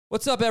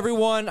What's up,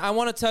 everyone? I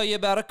want to tell you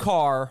about a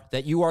car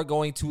that you are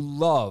going to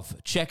love.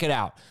 Check it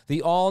out.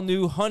 The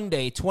all-new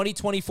Hyundai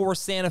 2024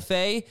 Santa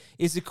Fe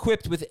is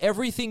equipped with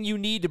everything you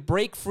need to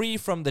break free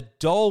from the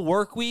dull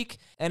work week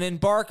and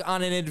embark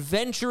on an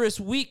adventurous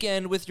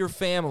weekend with your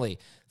family.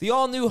 The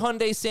all-new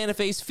Hyundai Santa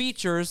Fe's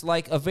features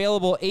like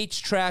available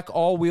H-Track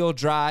all-wheel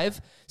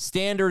drive,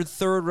 standard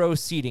third-row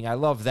seating, I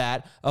love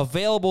that,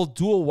 available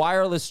dual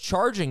wireless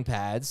charging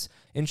pads,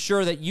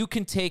 ensure that you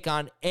can take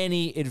on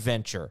any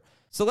adventure.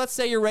 So let's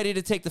say you're ready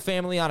to take the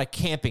family on a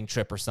camping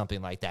trip or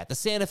something like that. The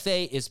Santa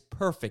Fe is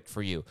perfect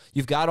for you.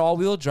 You've got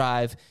all-wheel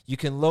drive. You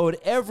can load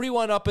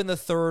everyone up in the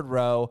third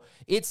row.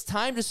 It's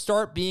time to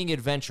start being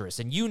adventurous,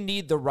 and you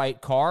need the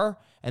right car,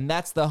 and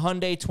that's the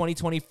Hyundai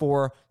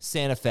 2024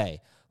 Santa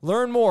Fe.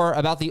 Learn more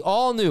about the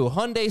all-new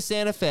Hyundai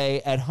Santa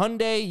Fe at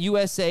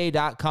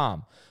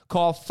HyundaiUSA.com.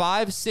 Call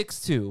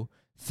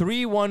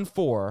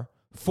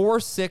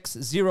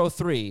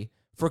 562-314-4603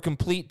 for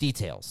complete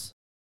details.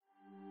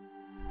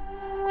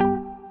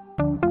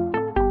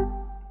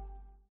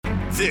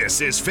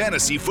 This is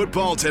Fantasy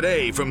Football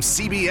Today from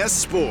CBS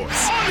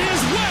Sports. On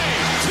his way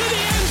to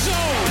the end zone.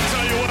 I'll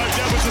tell you what,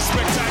 that was a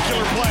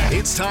spectacular play.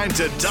 It's time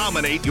to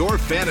dominate your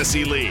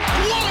fantasy league. What a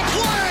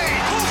play!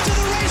 Off to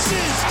the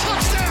races.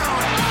 Touchdown.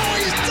 Oh,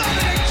 he's done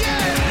it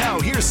again. Now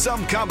here's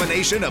some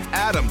combination of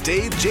Adam,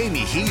 Dave, Jamie,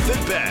 Heath,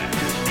 and Ben.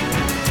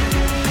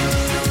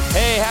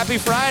 Hey, happy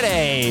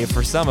Friday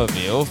for some of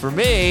you. For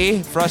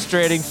me,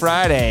 frustrating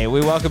Friday. We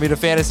welcome you to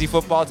Fantasy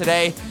Football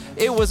Today.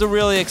 It was a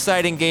really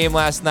exciting game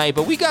last night,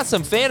 but we got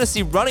some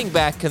fantasy running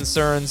back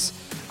concerns.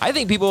 I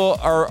think people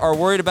are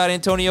worried about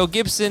Antonio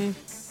Gibson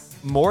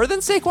more than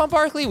Saquon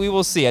Barkley. We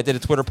will see. I did a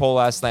Twitter poll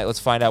last night. Let's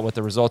find out what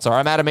the results are.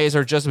 I'm Adam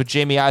Mazur, just with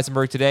Jamie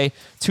Eisenberg today.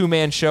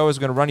 Two-man show is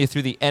going to run you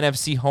through the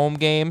NFC home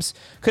games.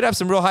 Could have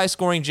some real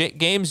high-scoring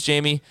games,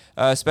 Jamie,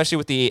 especially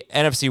with the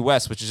NFC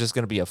West, which is just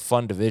going to be a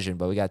fun division.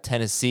 But we got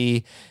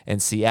Tennessee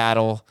and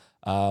Seattle.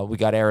 We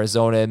got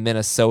Arizona and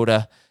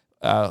Minnesota.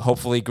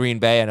 Hopefully Green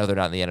Bay. I know they're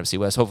not in the NFC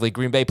West. Hopefully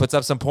Green Bay puts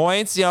up some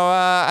points. You know,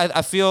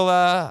 I feel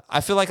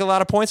like a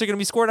lot of points are going to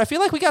be scored. I feel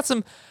like we got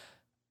some.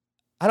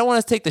 I don't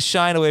want to take the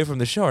shine away from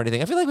the show or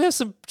anything. I feel like we have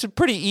some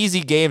pretty easy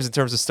games in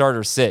terms of start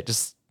or sit.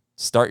 Just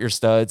start your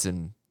studs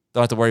and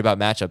don't have to worry about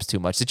matchups too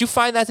much. Did you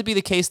find that to be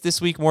the case this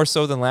week more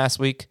so than last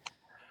week?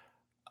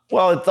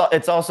 Well,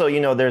 it's also,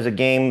 there's a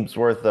game's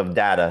worth of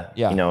data,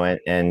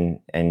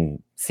 and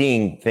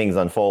seeing things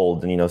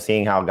unfold and,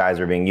 seeing how guys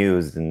are being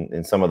used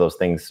and some of those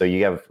things. So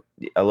you have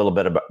a little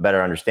bit of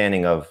better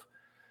understanding of,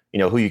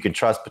 who you can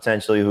trust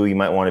potentially, who you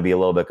might want to be a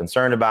little bit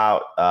concerned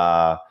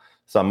about.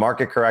 Some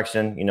market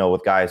correction,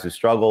 with guys who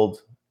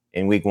struggled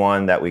in week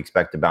one that we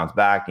expect to bounce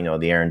back.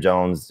 The Aaron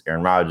Jones,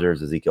 Aaron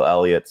Rodgers, Ezekiel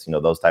Elliott's,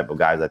 those type of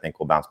guys I think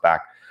will bounce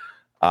back.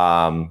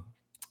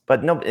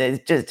 But no,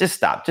 just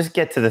stop. Just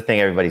get to the thing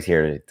everybody's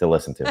here to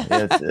listen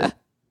to.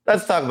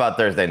 Let's talk about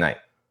Thursday night.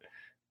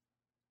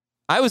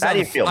 I was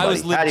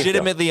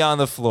legitimately on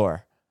the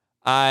floor.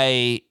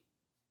 I'm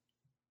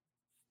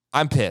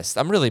pissed.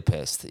 I'm really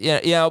pissed.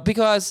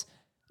 Because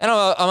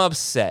I'm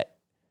upset.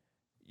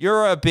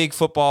 You're a big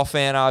football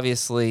fan,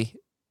 obviously.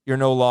 You're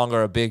no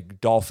longer a big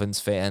Dolphins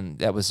fan.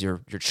 That was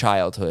your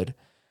childhood.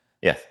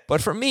 Yes.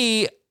 But for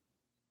me,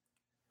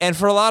 and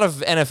for a lot of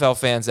NFL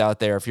fans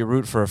out there, if you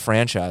root for a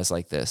franchise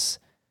like this,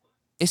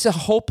 it's a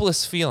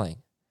hopeless feeling.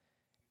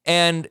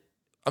 And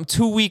I'm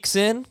 2 weeks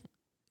in,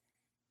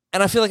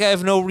 and I feel like I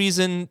have no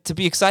reason to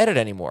be excited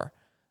anymore.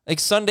 Like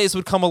Sundays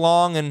would come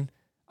along, and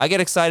I get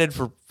excited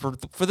for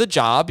the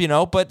job,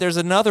 but there's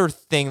another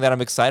thing that I'm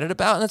excited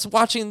about, and it's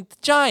watching the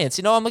Giants.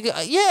 I'm like,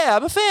 yeah,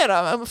 I'm a fan.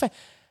 I'm a fan.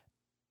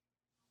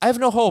 I have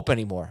no hope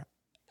anymore.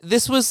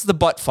 This was the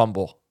butt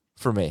fumble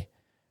for me.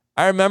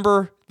 I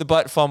remember the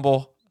butt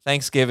fumble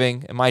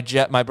Thanksgiving, and my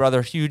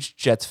brother, huge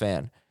Jets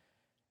fan,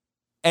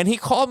 and he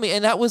called me,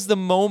 and that was the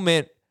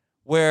moment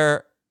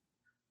where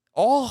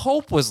all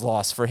hope was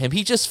lost for him.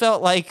 He just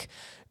felt like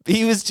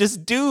he was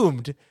just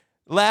doomed.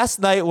 Last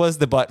night was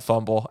the butt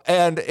fumble,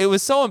 and it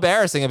was so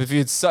embarrassing if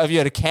you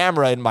had a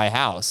camera in my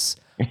house,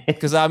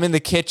 because I'm in the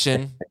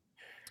kitchen,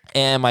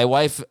 and my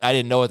wife, I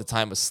didn't know at the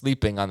time, was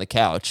sleeping on the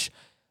couch,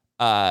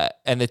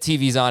 and the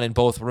TV's on in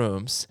both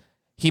rooms.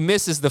 He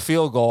misses the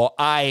field goal.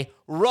 I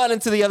run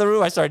into the other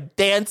room. I start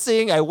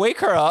dancing. I wake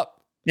her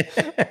up.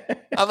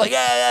 I'm like,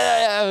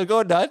 yeah, I'm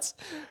going nuts.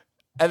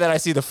 And then I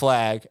see the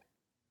flag,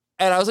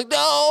 and I was like,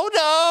 no.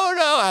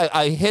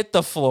 I hit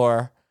the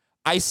floor.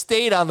 I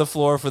stayed on the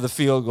floor for the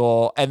field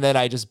goal, and then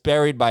I just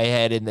buried my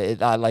head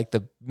on like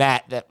the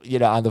mat that,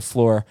 on the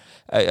floor.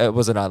 It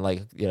wasn't on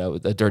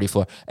a dirty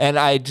floor. And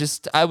I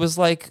was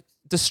like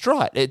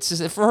distraught. It's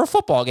just, for her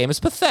football game, it's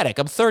pathetic.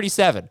 I'm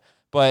 37,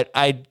 but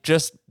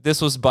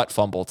this was butt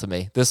fumble to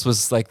me. This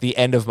was like the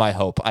end of my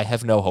hope. I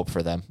have no hope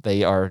for them.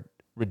 They are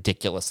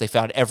ridiculous. They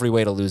found every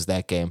way to lose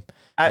that game.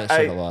 They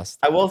should have lost.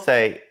 I will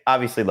say,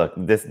 obviously, look,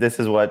 this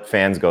is what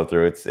fans go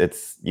through.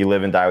 It's you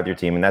live and die with your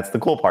team, and that's the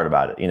cool part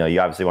about it. You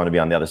obviously want to be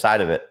on the other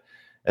side of it,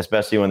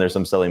 especially when there's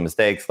some silly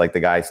mistakes, like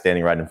the guy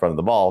standing right in front of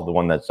the ball, the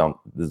one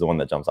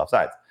that jumps off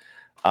sides.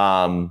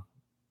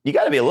 You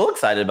got to be a little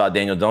excited about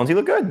Daniel Jones. He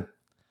looked good.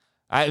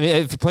 I mean,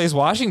 if he plays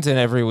Washington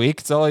every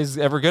week, it's all he's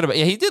ever good about.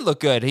 Yeah, he did look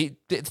good. He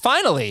did,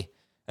 finally,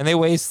 and they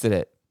wasted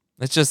it.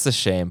 It's just a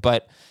shame.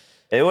 But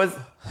it was.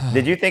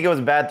 Did you think it was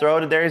a bad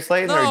throw to Darius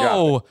Slayton? No. Or he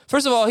dropped it?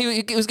 First of all,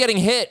 he was getting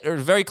hit or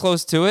very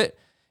close to it.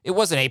 It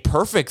wasn't a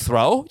perfect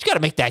throw. You got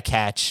to make that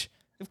catch.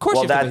 Of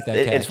course, you have to make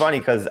that catch. It's funny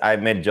because I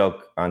made a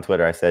joke on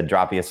Twitter. I said,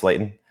 "Drop you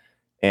Slayton,"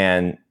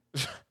 and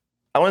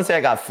I wouldn't say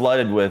I got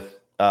flooded with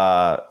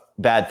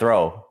bad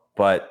throw,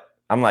 but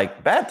I'm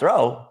like, bad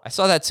throw. I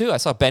saw that too. I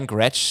saw Ben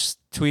Gretsch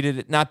tweeted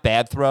it, not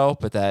bad throw,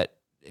 but that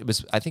it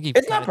was. I think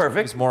it's not perfect.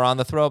 It was more on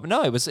the throw, but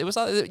no, it was.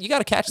 You got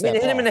to catch that.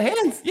 Hit him in the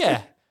hands.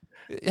 Yeah,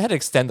 it had to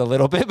extend a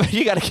little bit, but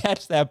you got to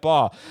catch that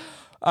ball.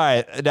 All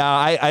right, now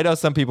I know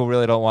some people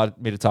really don't want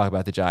me to talk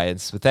about the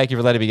Giants, but thank you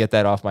for letting me get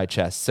that off my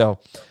chest. So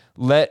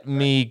let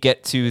me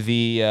get to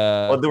the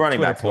the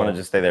running backs. Want to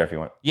just stay there if you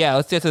want. Yeah,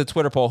 let's get to the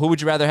Twitter poll. Who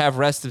would you rather have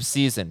rest of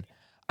season?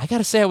 I got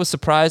to say I was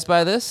surprised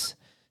by this.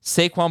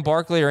 Saquon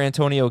Barkley or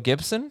Antonio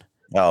Gibson?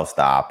 Oh,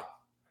 stop.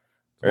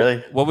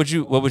 Really? What would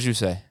you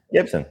say?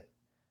 Gibson.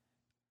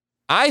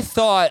 I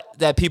thought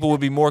that people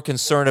would be more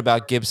concerned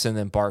about Gibson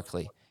than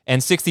Barkley.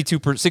 And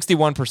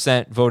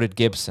 61% voted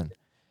Gibson.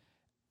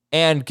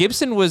 And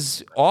Gibson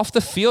was off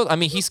the field. I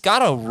mean, he's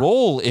got a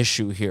role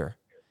issue here.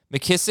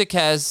 McKissick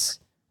has,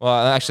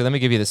 well, actually, let me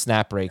give you the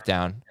snap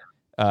breakdown.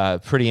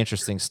 Pretty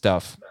interesting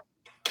stuff.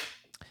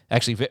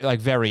 Actually, like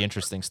very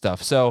interesting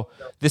stuff. So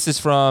this is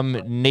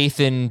from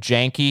Nathan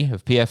Janke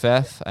of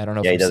PFF. I don't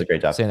know if he does a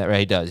great job saying that right.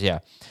 He does, yeah.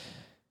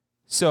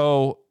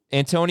 So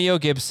Antonio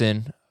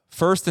Gibson,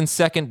 first and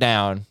second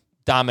down,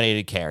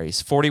 dominated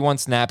carries. 41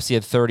 snaps, he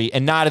had 30,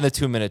 and not in the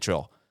 2-minute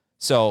drill.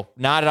 So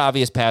not at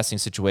obvious passing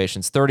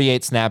situations.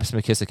 38 snaps,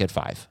 McKissick had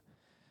 5.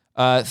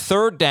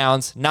 Third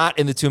downs, not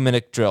in the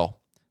 2-minute drill.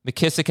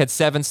 McKissick had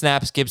 7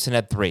 snaps, Gibson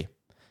had 3.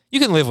 You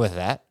can live with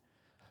that.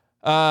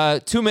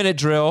 2-minute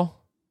drill,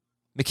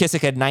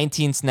 McKissick had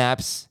 19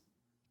 snaps,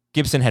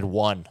 Gibson had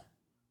 1.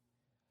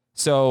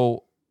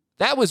 So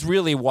that was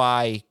really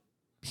why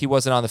he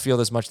wasn't on the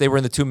field as much. They were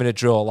in the 2-minute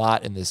drill a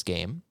lot in this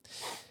game.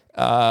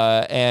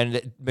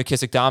 And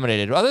McKissick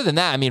dominated. Other than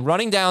that, I mean,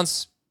 running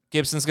downs,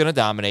 Gibson's going to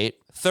dominate.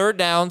 Third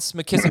downs,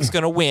 McKissick's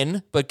going to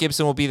win, but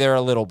Gibson will be there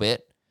a little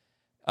bit.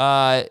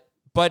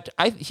 But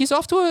he's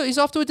off to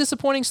a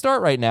disappointing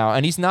start right now,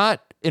 and he's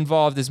not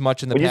involved as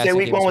much in the passing game.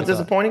 Would you say week 1 was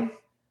disappointing?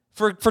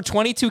 For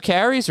 22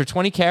 carries or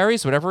 20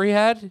 carries, whatever he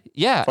had?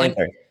 Yeah.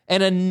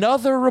 And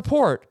another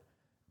report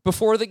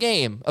before the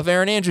game of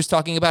Aaron Andrews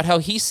talking about how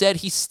he said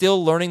he's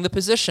still learning the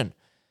position.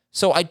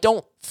 So I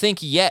don't think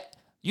yet.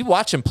 You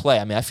watch him play.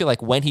 I mean, I feel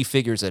like when he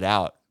figures it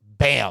out,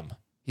 bam,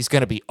 he's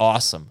going to be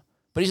awesome.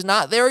 But he's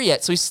not there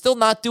yet, so he's still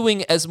not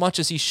doing as much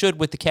as he should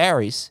with the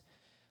carries.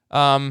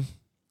 I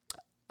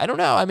don't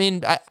know. I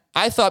mean,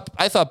 I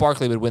thought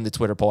Barkley would win the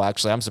Twitter poll.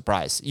 Actually, I'm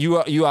surprised.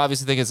 You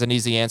obviously think it's an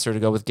easy answer to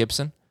go with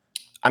Gibson.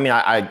 I mean,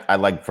 I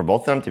like for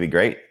both of them to be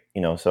great.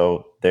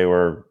 So they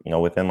were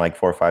within like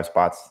 4 or 5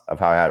 spots of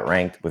how I had it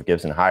ranked, with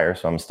Gibson higher.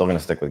 So I'm still going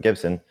to stick with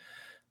Gibson.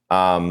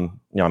 I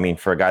mean,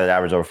 for a guy that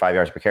averaged over 5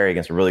 yards per carry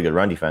against a really good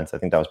run defense, I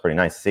think that was pretty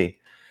nice to see.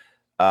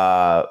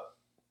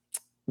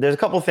 There's a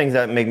couple of things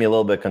that make me a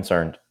little bit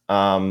concerned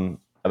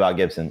about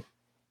Gibson.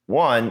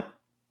 One,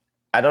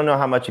 I don't know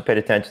how much you paid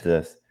attention to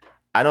this.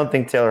 I don't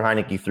think Taylor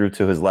Heinicke threw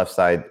to his left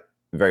side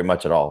very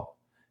much at all,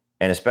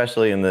 and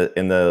especially in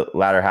the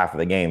latter half of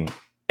the game,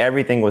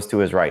 everything was to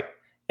his right.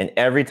 And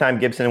every time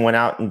Gibson went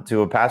out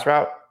into a pass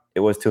route,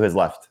 it was to his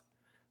left,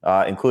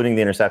 including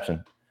the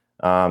interception.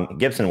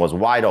 Gibson was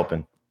wide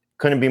open,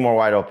 couldn't be more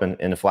wide open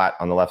in the flat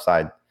on the left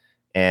side.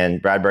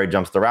 And Bradbury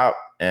jumps the route,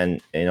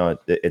 and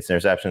it's an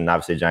interception. And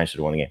obviously, the Giants should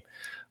have won the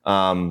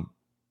game.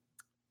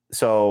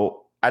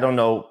 So I don't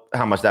know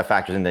how much that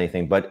factors into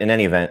anything, but in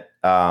any event,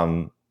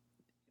 at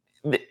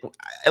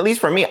least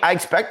for me, I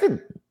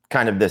expected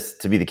kind of this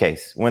to be the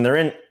case when they're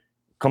in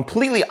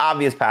completely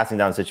obvious passing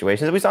down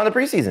situations that we saw in the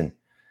preseason.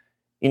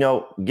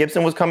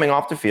 Gibson was coming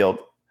off the field,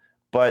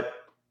 but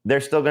they're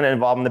still going to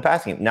involve him in the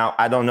passing game. Now,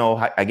 I don't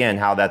know, again,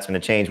 how that's going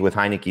to change with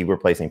Heinicke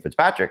replacing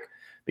Fitzpatrick,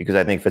 because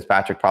I think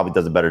Fitzpatrick probably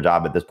does a better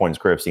job at this point in his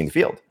career of seeing the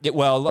field. Yeah,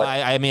 well,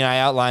 I mean, I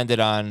outlined it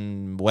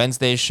on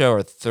Wednesday's show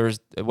or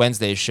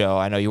Wednesday's show.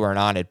 I know you weren't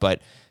on it,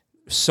 but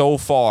so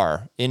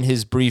far in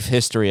his brief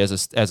history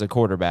as a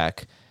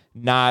quarterback,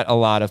 not a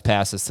lot of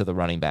passes to the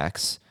running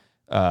backs.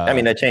 I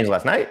mean, that changed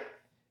last night.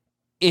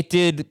 It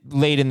did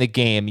late in the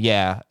game,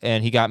 yeah,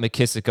 and he got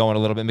McKissick going a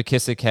little bit.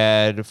 McKissick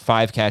had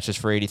 5 catches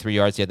for 83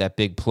 yards. He had that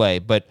big play,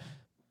 but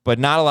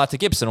not a lot to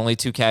Gibson. Only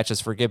 2 catches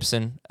for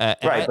Gibson.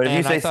 Right, but if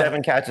you say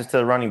 7 catches to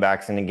the running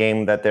backs in a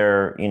game that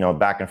they're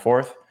back and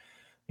forth,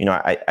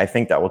 I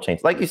think that will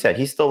change. Like you said,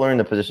 he's still learning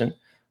the position.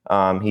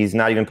 He's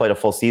not even played a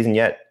full season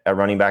yet at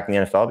running back in the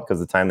NFL because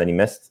of the time that he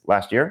missed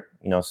last year.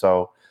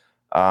 So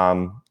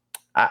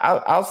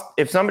I'll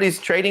if somebody's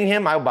trading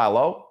him, I'll buy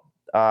low.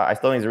 I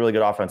still think he's a really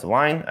good offensive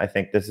line. I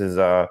think this is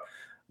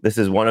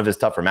one of his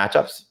tougher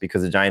matchups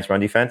because the Giants' run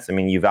defense. I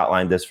mean, you've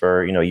outlined this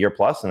for a year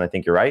plus, and I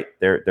think you're right.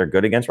 They're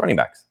good against running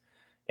backs,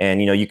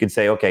 And, you could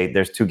say, okay,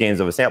 there's 2 games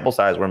of a sample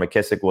size where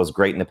McKissic was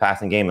great in the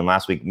passing game, and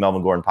last week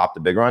Melvin Gordon popped a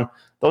big run.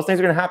 Those things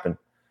are going to happen.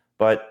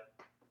 But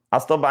I'll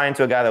still buy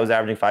into a guy that was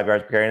averaging 5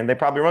 yards per carry, and they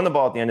probably run the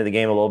ball at the end of the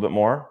game a little bit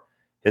more.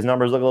 His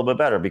numbers look a little bit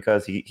better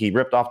because he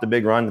ripped off the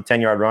big run, the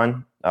 10-yard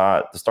run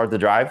to start the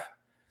drive,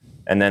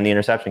 and then the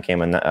interception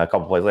came in a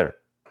couple plays later.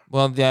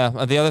 Well,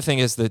 yeah. The other thing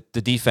is that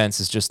the defense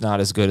is just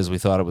not as good as we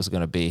thought it was going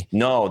to be.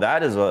 No,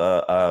 that is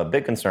a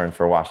big concern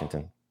for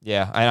Washington.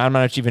 Yeah, I'm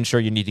not even sure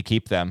you need to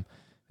keep them.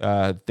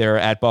 They're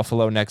at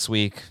Buffalo next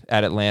week,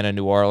 at Atlanta,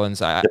 New Orleans.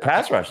 The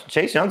pass rush.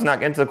 Chase Young's not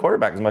getting to the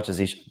quarterback as much as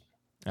he should.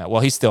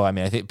 Well, he's still. I'm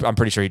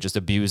pretty sure he just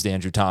abused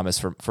Andrew Thomas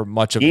for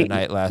much of the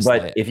night last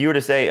night. But if you were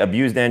to say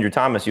abused Andrew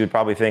Thomas, you would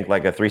probably think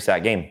like a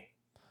 3-sack game.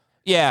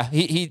 Yeah,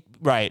 he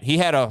right. He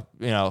had a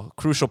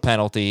crucial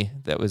penalty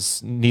that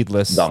was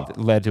needless, that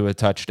led to a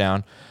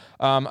touchdown.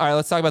 All right,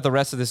 let's talk about the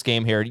rest of this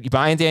game here. You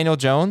buying Daniel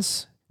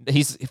Jones?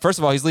 First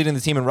of all, he's leading the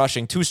team in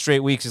rushing. 2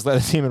 straight weeks he's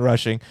led the team in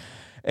rushing.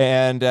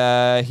 And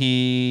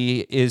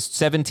he is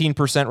 17%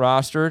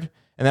 rostered.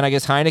 And then I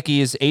guess Heineke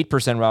is 8%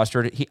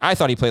 rostered. I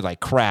thought he played like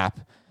crap.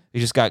 He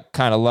just got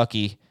kind of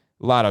lucky.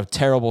 A lot of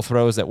terrible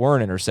throws that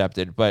weren't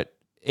intercepted, but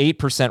 8%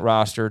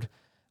 rostered.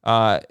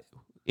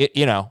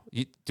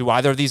 Do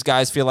either of these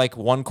guys feel like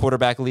 1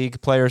 quarterback league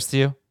players to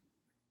you?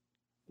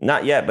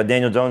 Not yet, but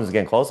Daniel Jones is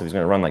getting close if he's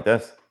going to run like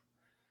this.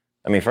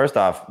 I mean, first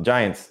off,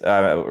 Giants,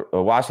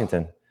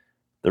 Washington,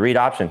 the read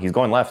option, he's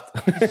going left.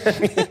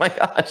 Oh my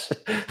gosh.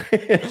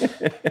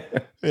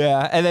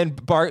 Yeah, and then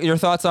your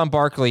thoughts on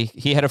Barkley?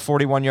 He had a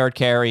 41-yard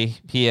carry.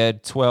 He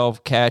had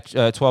 12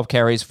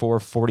 carries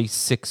for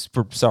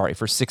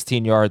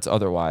 16 yards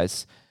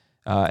otherwise,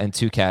 and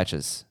 2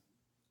 catches.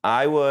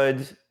 I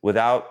would,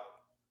 without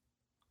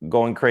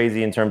going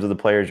crazy in terms of the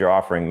players you're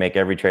offering, make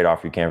every trade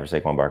off you can for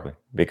Saquon Barkley,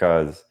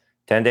 because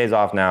 10 days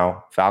off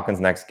now, Falcons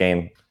next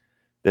game.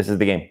 This is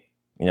the game.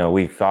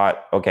 We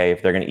thought, okay,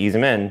 if they're going to ease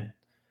him in,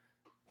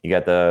 you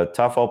got the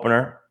tough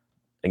opener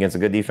against a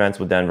good defense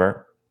with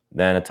Denver,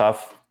 then a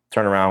tough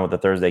turnaround with the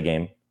Thursday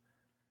game,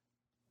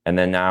 and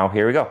then now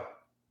here we go.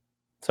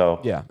 So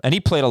yeah, and he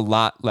played a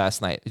lot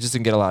last night. He just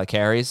didn't get a lot of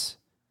carries,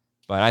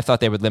 but I thought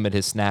they would limit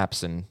his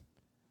snaps, and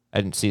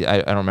I didn't see. I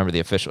don't remember the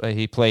official.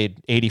 He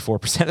played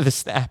 84% of the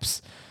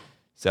snaps.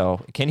 So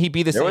can he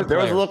be the same? There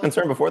was a little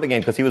concern before the game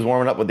because he was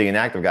warming up with the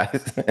inactive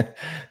guys.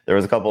 There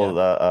was a couple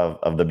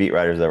of the beat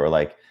writers that were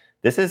like,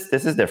 "This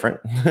is different."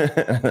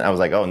 I was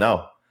like, "Oh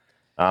no."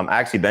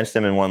 I actually benched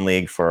him in one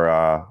league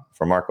for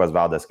Marquez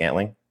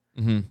Valdes-Scantling,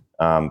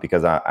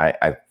 because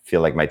I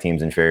feel like my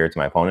team's inferior to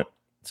my opponent.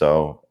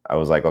 So I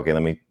was like, okay,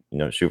 let me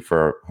shoot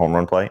for home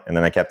run play, and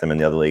then I kept him in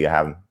the other league. I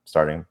have him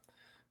starting.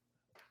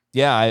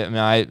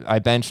 Yeah, I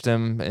benched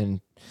him,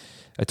 and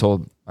I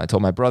told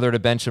my brother to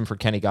bench him for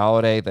Kenny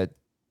Golladay. That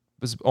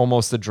was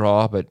almost a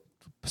draw, but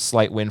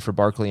slight win for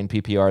Barkley in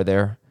PPR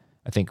there.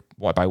 I think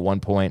by 1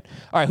 point.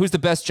 All right, who's the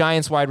best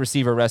Giants wide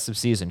receiver rest of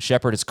season?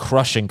 Shepard is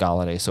crushing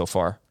Golladay so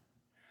far.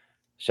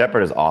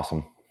 Shepard is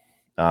awesome.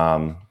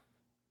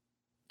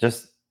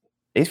 Just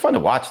he's fun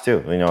to watch too.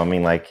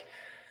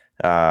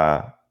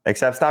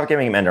 Except stop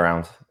giving him end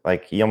arounds.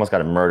 Like he almost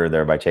got murdered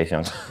there by Chase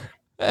Young.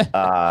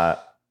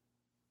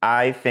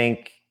 I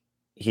think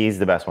he's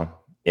the best one.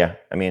 Yeah.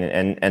 I mean,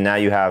 and now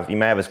you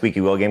might have a squeaky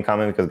wheel game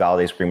coming because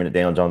Galladay's screaming at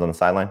Daniel Jones on the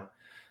sideline.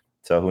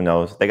 So who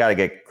knows? They got to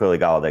get clearly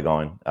Golladay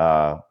going.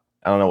 I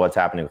don't know what's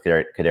happening with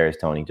Kadarius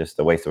Toney. Just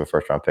a waste of a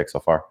first-round pick so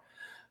far.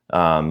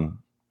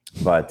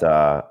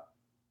 But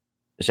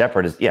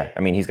Shepard is, yeah. I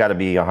mean, he's got to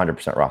be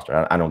 100%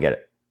 roster. I don't get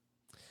it.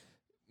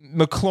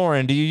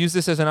 McLaurin, do you use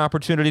this as an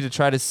opportunity to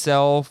try to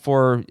sell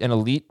for an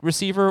elite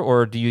receiver,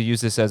 or do you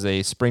use this as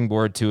a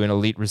springboard to an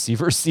elite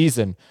receiver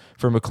season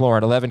for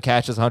McLaurin? 11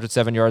 catches,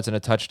 107 yards, and a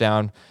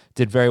touchdown.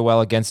 Did very well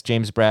against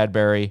James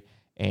Bradbury,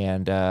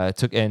 and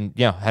had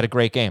a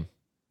great game.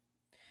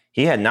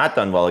 He had not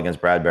done well against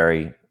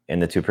Bradbury in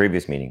the 2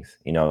 previous meetings.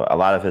 A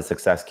lot of his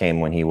success came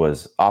when he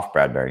was off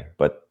Bradbury,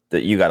 but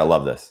you got to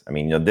love this. I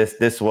mean,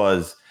 this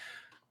was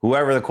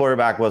whoever the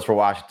quarterback was for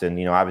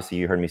Washington. Obviously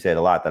you heard me say it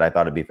a lot that I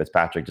thought it'd be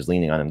Fitzpatrick just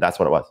leaning on him. That's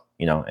what it was,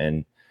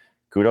 and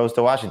kudos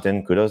to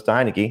Washington, kudos to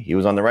Heineke. He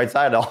was on the right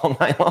side all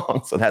night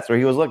long. So that's where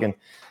he was looking.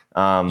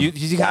 You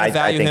kind of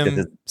value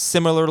him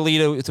similarly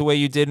to the way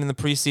you did in the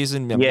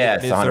preseason.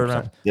 Yes,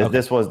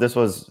 100%. This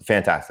was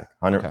fantastic.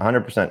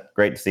 100%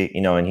 great to see.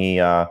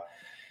 And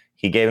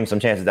he gave him some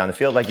chances down the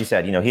field, like you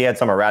said. He had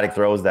some erratic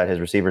throws that his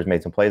receivers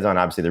made some plays on.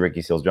 Obviously, the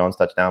Ricky Seals-Jones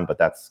touchdown, but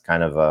that's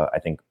kind of I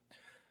think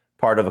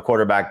part of a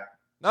quarterback.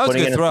 That was a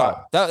good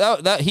throw.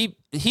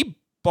 He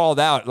balled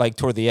out like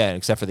toward the end,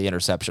 except for the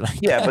interception.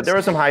 Yeah, but there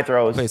were some high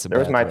throws. There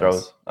were some high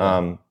throws.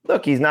 Yeah.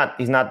 Look, he's not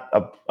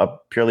a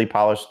purely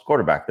polished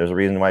quarterback. There's a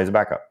reason why he's a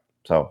backup.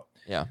 So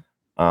yeah.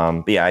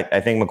 But yeah, I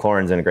think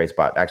McLaurin's in a great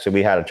spot. Actually,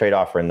 we had a trade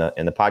offer in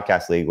the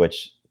podcast league,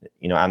 which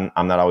I'm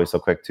not always so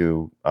quick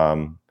to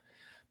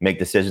make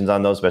decisions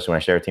on those, especially when I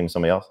share a team with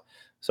somebody else.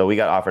 So we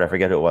got offered. I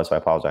forget who it was, so I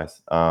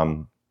apologize.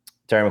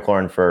 Terry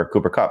McLaurin for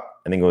Cooper Kupp.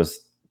 I think it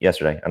was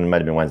yesterday. It might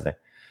have been Wednesday.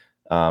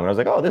 And I was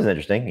like, oh, this is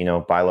interesting.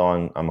 Buy low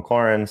on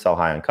McLaurin, sell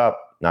high on Kupp.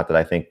 Not that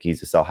I think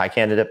he's a sell high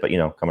candidate, but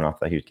coming off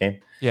that huge game.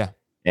 Yeah.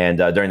 And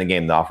during the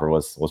game, the offer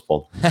was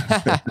pulled.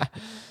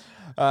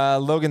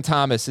 Logan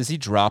Thomas, is he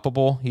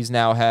droppable? He's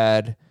now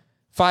had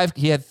 5.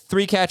 He had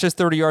 3 catches,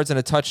 30 yards, and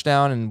a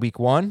touchdown in week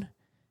 1.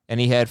 And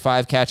he had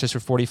 5 catches for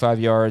 45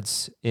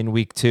 yards in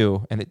week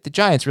 2. And the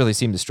Giants really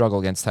seem to struggle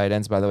against tight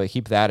ends, by the way.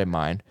 Keep that in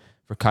mind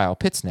for Kyle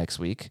Pitts next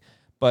week.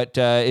 But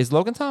is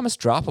Logan Thomas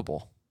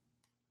droppable?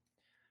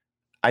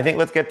 I think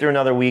let's get through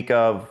another week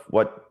of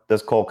what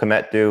does Cole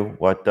Kmet do?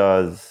 What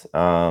does,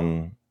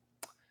 I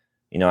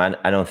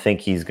don't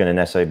think he's going to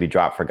necessarily be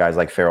dropped for guys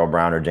like Farrell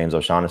Brown or James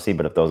O'Shaughnessy,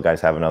 but if those guys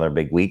have another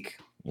big week,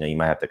 you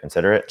might have to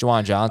consider it.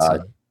 Juwan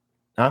Johnson.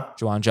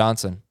 Juwan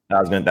Johnson.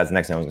 That's the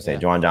next thing I was going to say. Yeah.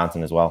 Juwan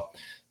Johnson as well.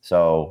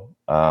 So,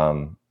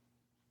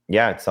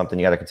 it's something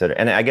you got to consider.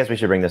 And I guess we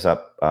should bring this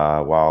up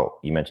while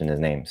you mentioned his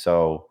name.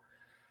 So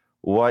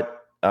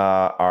what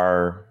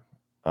our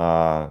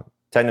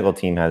technical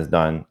team has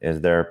done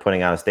is they're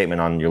putting out a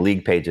statement on your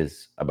league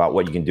pages about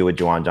what you can do with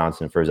Juwan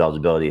Johnson for his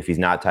eligibility if he's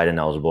not tight end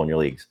eligible in your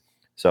leagues.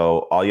 So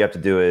all you have to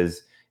do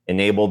is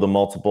enable the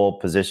multiple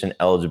position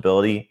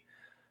eligibility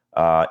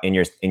in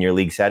your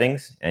league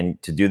settings.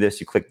 And to do this,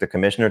 you click the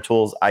commissioner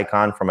tools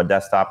icon from a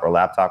desktop or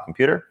laptop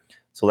computer.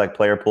 Select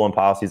player pool and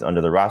policies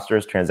under the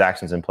rosters,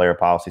 transactions, and player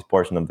policies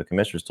portion of the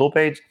commissioner's tool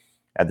page.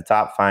 At the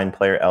top, find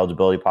player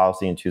eligibility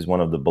policy and choose one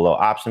of the below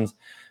options.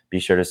 Be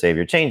sure to save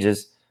your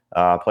changes.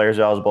 Players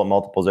are eligible at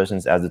multiple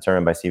positions as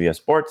determined by CBS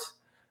Sports.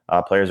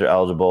 Players are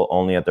eligible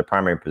only at their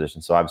primary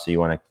position. So obviously you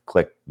want to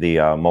click the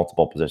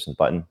multiple positions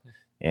button,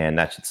 and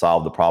that should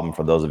solve the problem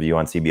for those of you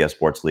on CBS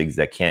Sports leagues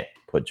that can't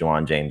put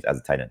Juwan James as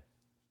a tight end.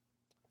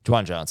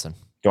 Juwan Johnson.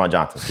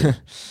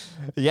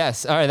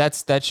 Yes. All right.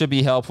 That should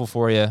be helpful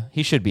for you.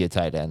 He should be a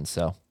tight end.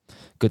 So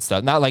good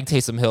stuff. Not like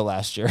Taysom Hill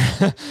last year.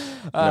 No.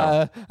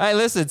 All right,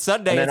 listen,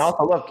 Sunday. And then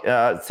also look,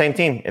 same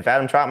team. If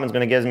Adam Troutman's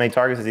going to get as many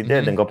targets as he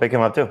did, then go pick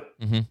him up too.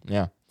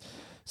 Yeah.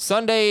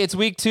 Sunday, it's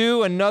week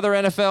 2, another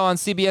NFL on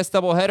CBS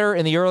doubleheader.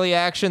 In the early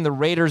action, the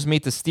Raiders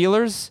meet the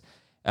Steelers.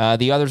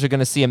 The others are going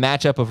to see a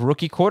matchup of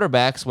rookie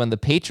quarterbacks when the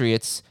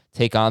Patriots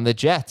take on the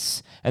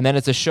Jets. And then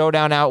it's a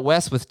showdown out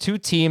west with 2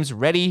 teams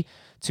ready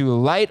to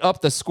light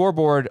up the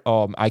scoreboard.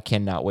 Oh, I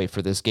cannot wait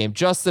for this game.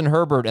 Justin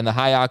Herbert and the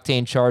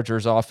high-octane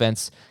Chargers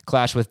offense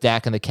clash with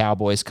Dak and the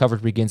Cowboys.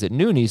 Coverage begins at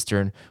noon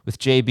Eastern with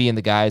JB and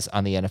the guys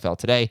on the NFL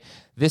Today.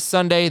 This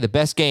Sunday, the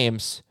best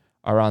games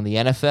are on the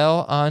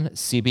NFL on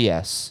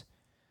CBS.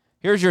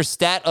 Here's your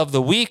stat of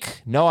the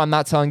week. No, I'm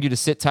not telling you to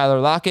sit Tyler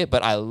Lockett,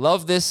 but I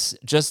love this.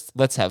 Just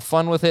let's have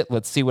fun with it.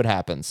 Let's see what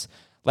happens.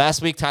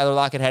 Last week, Tyler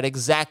Lockett had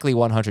exactly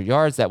 100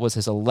 yards. That was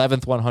his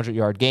 11th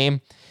 100-yard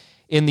game.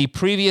 In the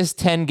previous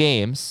 10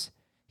 games,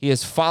 he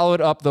has followed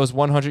up those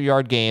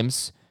 100-yard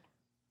games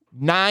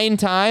 9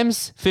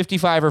 times,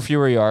 55 or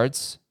fewer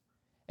yards,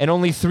 and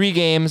only 3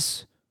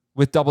 games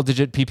with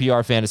double-digit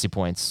PPR fantasy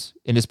points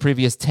in his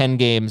previous 10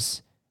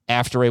 games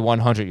after a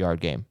 100-yard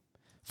game.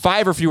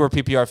 5 or fewer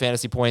PPR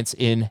fantasy points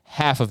in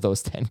half of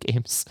those 10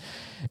 games.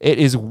 It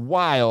is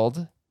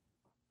wild,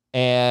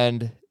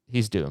 and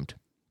he's doomed.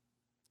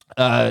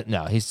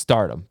 No, he's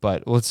stardom,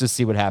 but let's just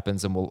see what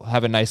happens, and we'll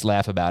have a nice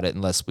laugh about it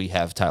unless we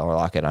have Tyler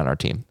Lockett on our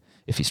team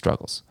if he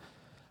struggles.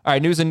 All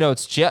right, news and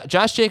notes.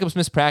 Josh Jacobs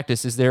missed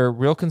practice. Is there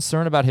real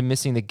concern about him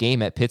missing the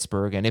game at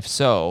Pittsburgh? And if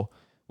so,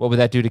 what would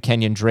that do to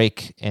Kenyon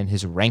Drake and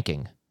his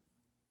ranking?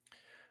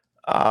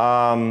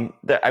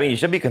 You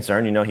should be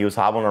concerned. He was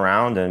hobbling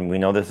around, and we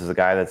know this is a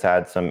guy that's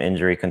had some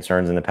injury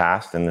concerns in the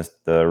past, and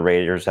the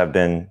Raiders have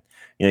been,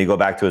 you go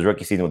back to his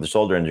rookie season with the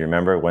shoulder injury.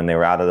 Remember when they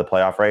were out of the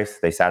playoff race,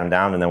 they sat him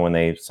down, and then when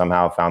they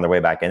somehow found their way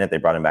back in it, they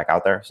brought him back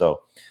out there.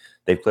 So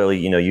they've clearly,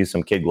 used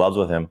some kid gloves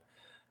with him.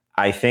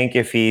 I think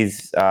if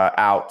he's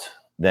out,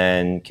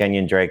 then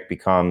Kenyon Drake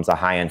becomes a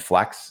high-end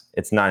flex.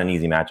 It's not an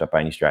easy matchup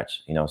by any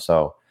stretch,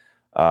 So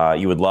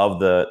you would love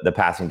the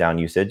passing down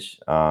usage.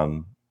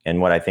 And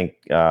what I think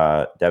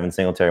Devin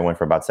Singletary went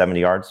for about 70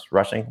 yards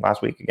rushing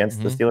last week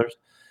against the Steelers.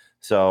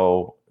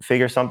 So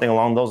figure something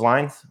along those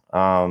lines.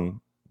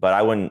 But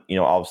I wouldn't,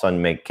 all of a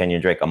sudden make Kenyon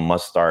Drake a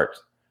must start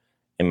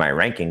in my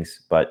rankings.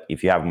 But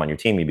if you have him on your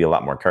team, you'd be a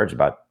lot more encouraged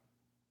about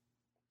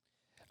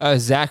it.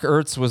 Zach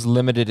Ertz was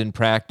limited in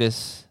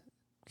practice.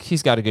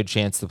 He's got a good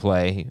chance to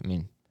play.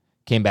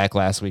 Came back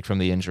last week from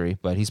the injury,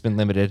 but he's been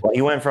limited. Well,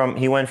 he went from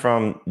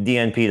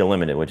DNP to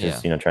limited, which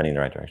is trending in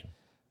the right direction.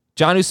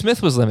 Jonnu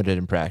Smith was limited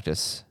in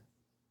practice.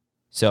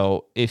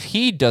 So if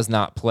he does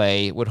not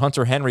play, would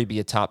Hunter Henry be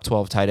a top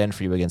 12 tight end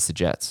for you against the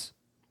Jets?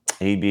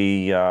 He'd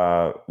be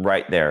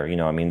right there.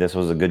 This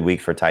was a good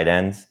week for tight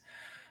ends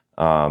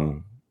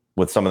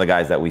with some of the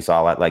guys that we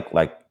saw.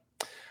 Like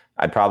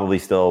I'd probably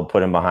still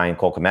put him behind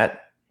Cole Kmet,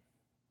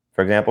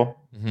 for example,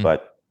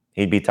 but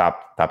he'd be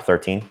top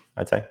 13,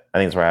 I'd say. I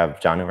think that's where I have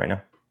Jonnu right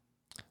now.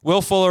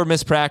 Will Fuller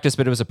missed practice,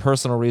 but it was a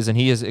personal reason.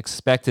 He is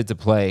expected to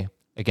play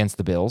against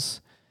the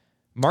Bills.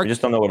 We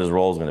just don't know what his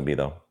role is going to be,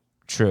 though.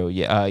 True,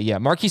 yeah.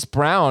 Marquise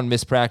Brown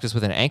missed practice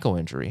with an ankle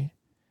injury.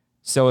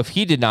 So if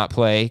he did not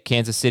play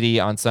Kansas City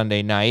on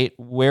Sunday night,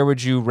 where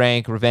would you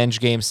rank revenge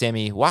game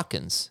Sammy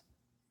Watkins?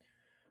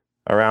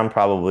 Around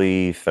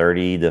probably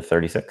 30 to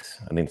 36.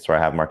 I think that's where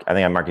I have Mark. I think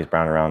I have Marquise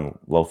Brown around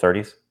low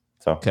 30s.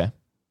 So okay.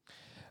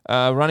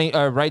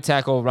 Right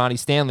tackle Ronnie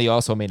Stanley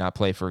also may not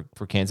play for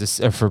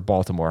for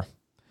Baltimore.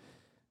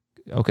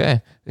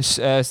 Okay.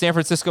 San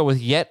Francisco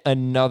with yet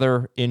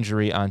another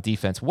injury on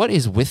defense. What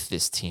is with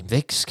this team?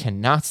 They just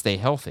cannot stay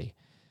healthy.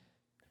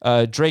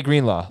 Dre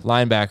Greenlaw,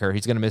 linebacker,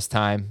 he's going to miss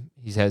time.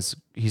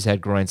 He's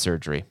had groin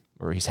surgery,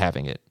 or he's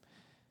having it.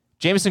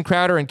 Jamison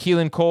Crowder and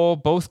Keelan Cole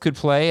both could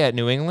play at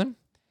New England,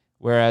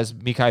 whereas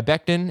Mekhi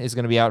Becton is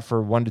going to be out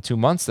for 1 to 2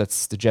 months.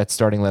 That's the Jets'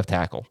 starting left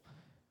tackle.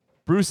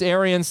 Bruce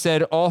Arians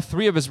said all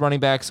 3 of his running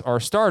backs are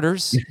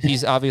starters.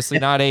 He's obviously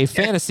not a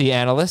fantasy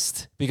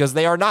analyst because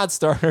they are not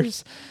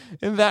starters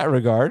in that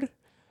regard.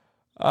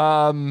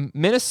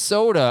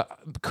 Minnesota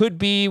could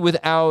be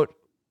without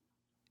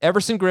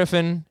Everson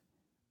Griffin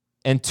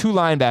and 2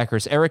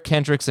 linebackers, Eric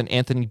Kendricks and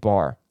Anthony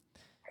Barr.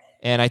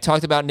 And I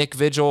talked about Nick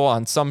Vigil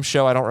on some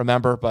show. I don't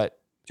remember, but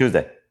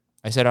Tuesday.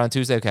 I said it on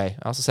Tuesday. Okay.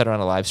 I also said it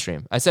on a live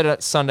stream. I said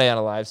it Sunday on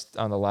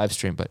the live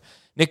stream, but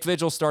Nick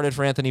Vigil started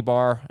for Anthony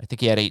Barr. I think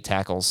he had 8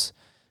 tackles.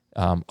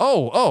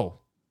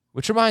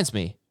 Which reminds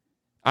me,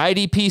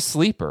 IDP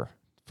sleeper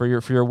for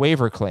your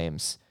waiver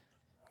claims.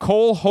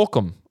 Cole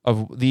Holcomb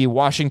of the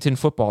Washington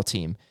football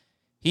team.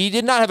 He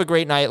did not have a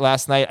great night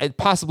last night,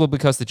 possibly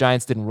because the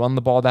Giants didn't run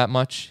the ball that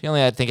much. He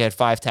only had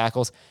 5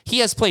 tackles. He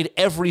has played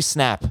every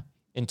snap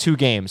in 2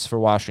 games for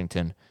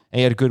Washington, and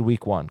he had a good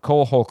week 1.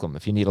 Cole Holcomb,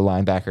 if you need a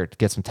linebacker to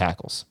get some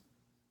tackles.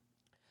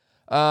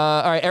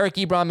 All right, Eric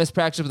Ebron missed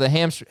practice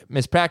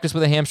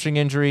with a hamstring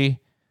injury.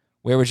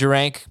 Where would you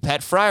rank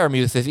Pat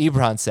Freiermuth if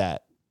Ebron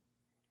sat?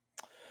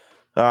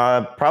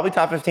 Probably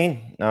top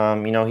 15.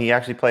 He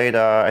actually played,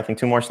 I think,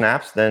 2 more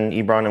snaps than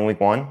Ebron in week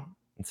 1.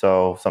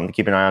 So something to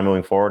keep an eye on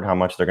moving forward, how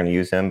much they're going to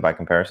use him by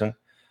comparison.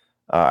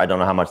 I don't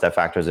know how much that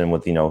factors in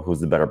with, who's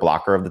the better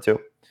blocker of the 2.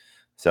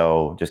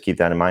 So just keep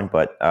that in mind.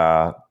 But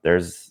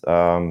there's, just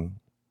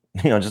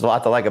a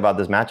lot to like about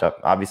this matchup.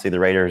 Obviously, the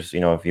Raiders,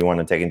 if you want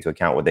to take into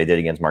account what they did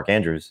against Mark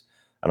Andrews,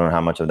 I don't know how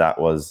much of that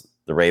was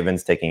the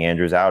Ravens taking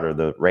Andrews out or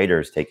the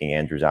Raiders taking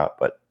Andrews out.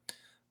 But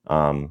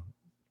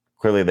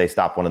clearly they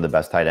stopped one of the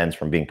best tight ends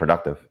from being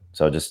productive.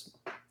 So just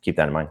keep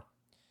that in mind.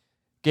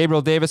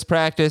 Gabriel Davis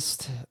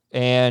practiced,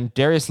 and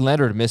Darius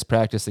Leonard missed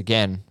practice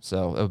again.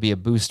 So it would be a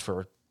boost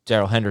for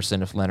Darrell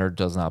Henderson if Leonard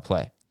does not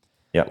play.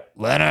 Yep.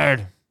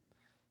 Leonard,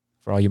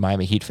 for all you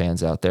Miami Heat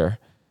fans out there.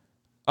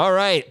 All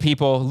right,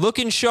 people.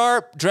 Looking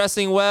sharp,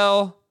 dressing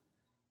well.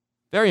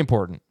 Very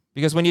important.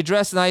 Because when you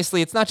dress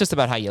nicely, it's not just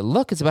about how you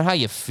look, it's about how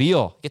you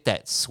feel. Get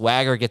that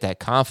swagger, get that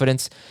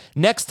confidence.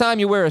 Next time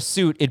you wear a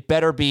suit, it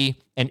better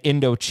be an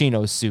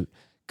Indochino suit.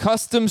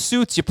 Custom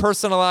suits, you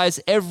personalize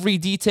every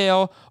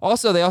detail.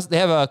 Also, they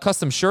have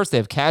custom shirts, they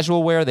have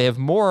casual wear, they have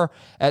more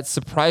at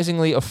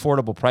surprisingly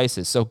affordable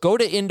prices. So go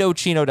to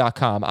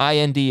Indochino.com,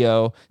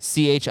 INDOCHINO,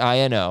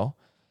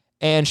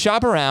 and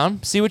shop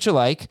around, see what you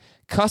like.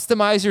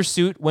 Customize your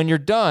suit. When you're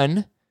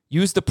done,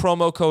 use the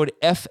promo code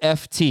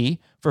FFT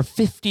for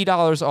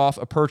 $50 off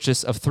a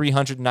purchase of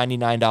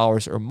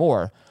 $399 or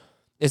more.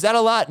 Is that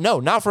a lot?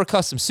 No, not for a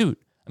custom suit.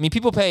 I mean,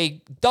 people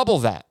pay double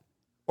that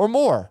or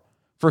more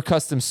for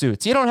custom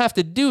suits. You don't have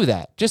to do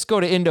that. Just go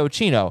to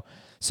Indochino.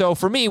 So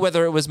for me,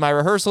 whether it was my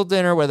rehearsal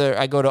dinner, whether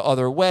I go to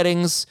other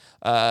weddings,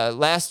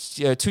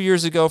 2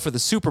 years ago for the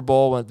Super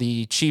Bowl, when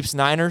the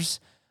Chiefs-Niners,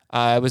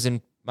 I was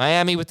in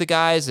Miami with the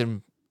guys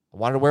and I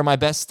wanted to wear my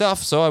best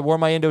stuff, so I wore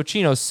my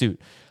Indochino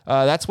suit.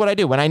 That's what I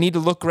do. When I need to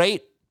look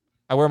great,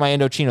 I wear my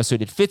Indochino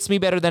suit. It fits me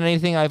better than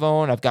anything I've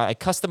owned. I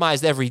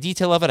customized every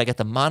detail of it. I got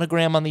the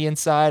monogram on the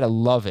inside. I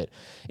love it.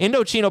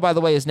 Indochino, by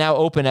the way, is now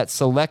open at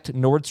select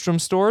Nordstrom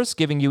stores,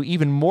 giving you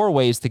even more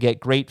ways to get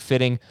great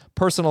fitting,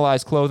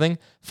 personalized clothing.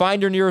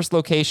 Find your nearest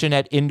location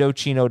at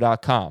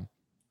Indochino.com.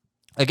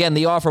 Again,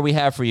 the offer we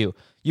have for you.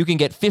 You can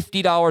get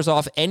 $50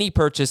 off any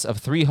purchase of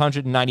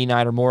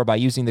 $399 or more by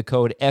using the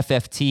code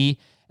FFT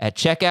at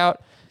checkout.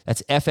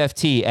 That's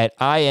FFT at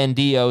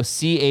INDOCHINO.com.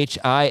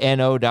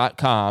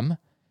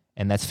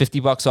 And that's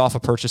 $50 off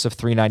a purchase of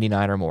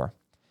 $399 or more.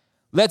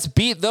 Let's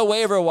beat the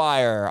waiver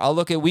wire. I'll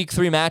look at week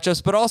 3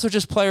 matchups, but also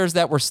just players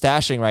that we're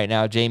stashing right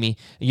now. Jamie,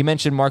 you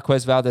mentioned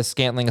Marquez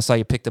Valdes-Scantling. I saw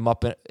you picked him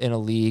up in a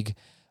league.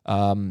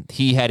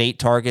 He had 8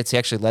 targets. He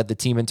actually led the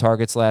team in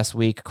targets last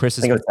week. I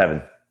think it was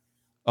 7.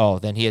 Oh,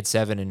 then he had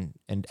 7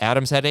 and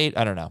Adams had 8?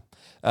 I don't know.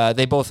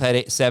 They both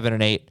had 7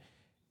 and 8.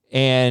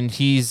 And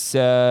he's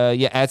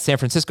at San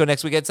Francisco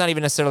next week. It's not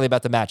even necessarily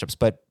about the matchups,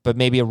 but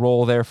maybe a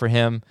role there for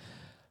him.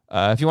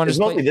 If you want to,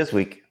 mostly this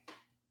week.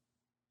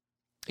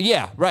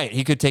 Yeah, right.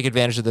 He could take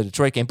advantage of the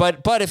Detroit game,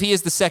 but if he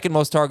is the second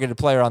most targeted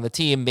player on the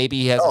team, maybe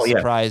he has a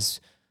surprise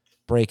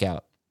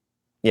breakout.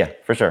 Yeah,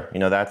 for sure.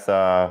 That's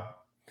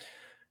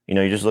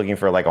you're just looking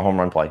for like a home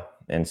run play,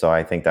 and so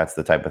I think that's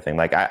the type of thing.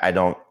 Like I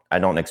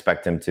don't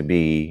expect him to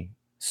be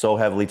so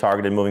heavily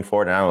targeted moving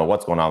forward, and I don't know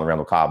what's going on with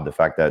Randall Cobb. The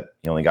fact that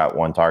he only got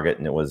 1 target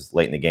and it was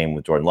late in the game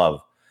with Jordan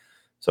Love,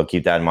 so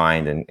keep that in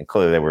mind. And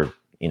clearly they were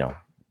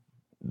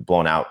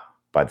blown out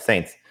by the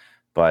Saints.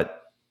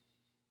 But,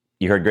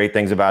 you heard great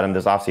things about him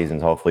this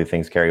offseason. So hopefully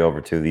things carry over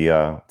to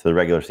the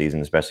regular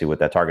season, especially with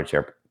that target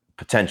share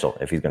potential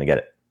if he's going to get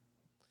it.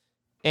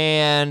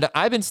 And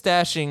I've been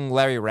stashing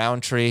Larry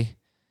Roundtree.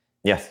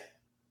 Yes.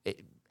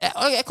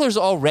 Eckler's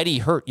already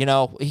hurt.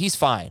 He's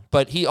fine,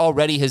 but he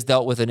already has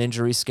dealt with an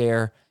injury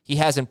scare. He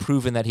hasn't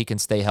proven that he can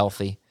stay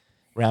healthy.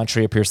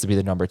 Roundtree appears to be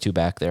the number 2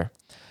 back there.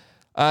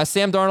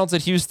 Sam Darnold's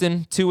at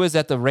Houston. Tua's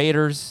at the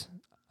Raiders.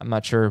 I'm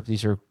not sure if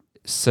these are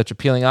such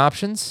appealing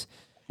options.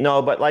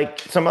 No, but like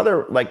some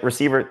other like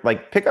receiver,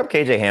 like pick up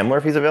KJ Hamler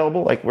if he's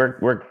available. Like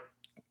we're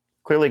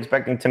clearly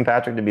expecting Tim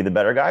Patrick to be the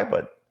better guy,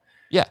 but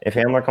yeah, if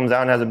Hamler comes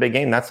out and has a big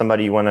game, that's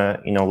somebody you want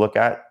to look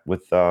at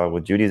with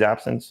Judy's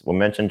absence. We'll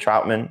mention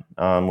Troutman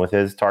with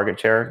his target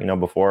share.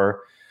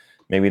 Before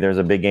maybe there's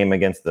a big game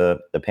against the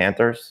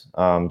Panthers.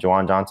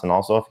 Juwan Johnson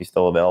also, if he's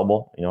still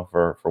available.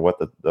 For what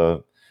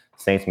the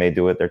Saints may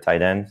do with their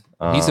tight end.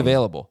 He's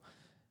available,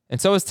 and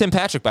so is Tim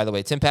Patrick. By the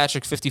way, Tim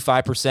Patrick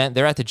 55%.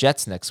 They're at the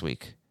Jets next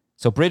week.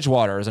 So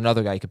Bridgewater is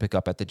another guy you could pick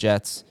up at the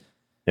Jets.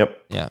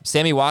 Yep. Yeah.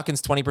 Sammy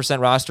Watkins 20%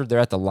 rostered. They're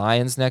at the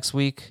Lions next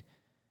week.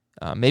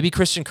 Maybe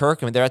Christian Kirk.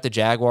 They're at the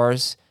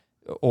Jaguars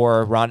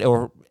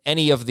or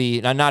any of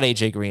the not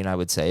AJ Green, I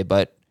would say,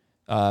 but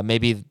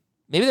maybe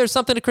there's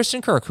something to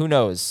Christian Kirk. Who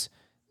knows?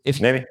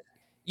 Maybe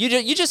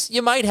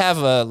you might have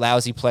a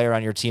lousy player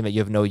on your team that you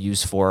have no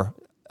use for.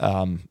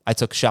 I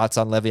took shots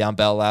on Le'Veon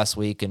Bell last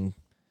week and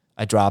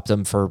I dropped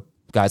him for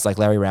guys like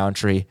Larry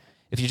Roundtree.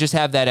 If you just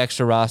have that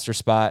extra roster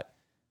spot,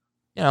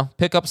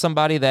 pick up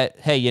somebody that,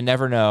 hey, you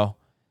never know.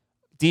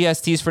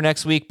 DSTs for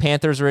next week.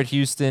 Panthers are at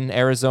Houston.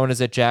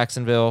 Arizona's at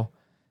Jacksonville.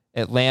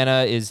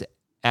 Atlanta is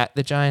at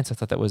the Giants. I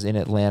thought that was in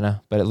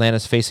Atlanta, but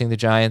Atlanta's facing the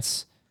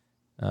Giants.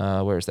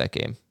 Where's that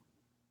game?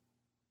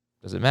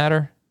 Does it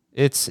matter?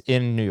 It's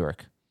in New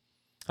York.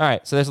 All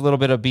right, so there's a little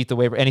bit of beat the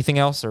waiver. Anything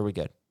else, or are we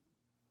good?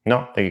 No,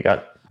 I think you got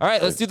it. All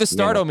right, let's do the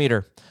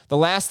Startometer. The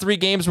last 3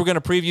 games we're going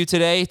to preview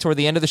today toward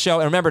the end of the show.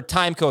 And remember,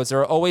 time codes. There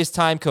are always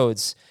time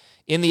codes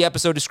in the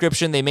episode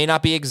description. They may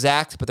not be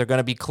exact, but they're going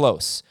to be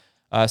close.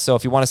 So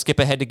if you want to skip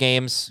ahead to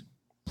games,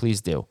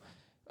 please do.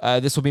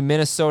 This will be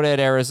Minnesota at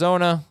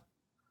Arizona,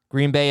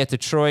 Green Bay at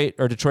Detroit,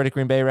 or Detroit at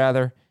Green Bay,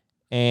 rather,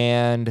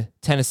 and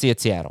Tennessee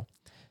at Seattle.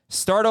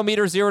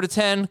 Startometer 0 to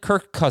 10,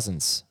 Kirk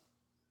Cousins.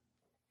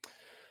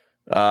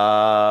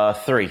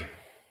 3.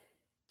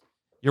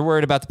 You're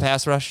worried about the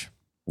pass rush?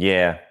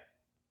 Yeah.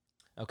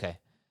 Okay.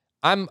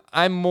 I'm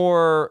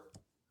more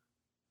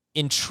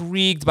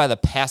intrigued by the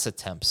pass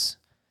attempts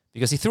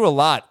because he threw a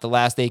lot the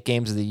last 8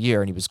 games of the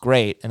year, and he was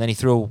great, and then he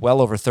threw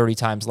well over 30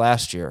 times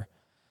last year.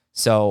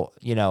 So,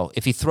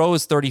 if he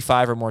throws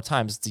 35 or more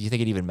times, do you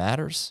think it even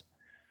matters?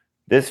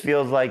 This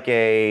feels like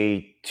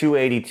a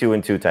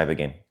 282-2 type of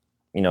game.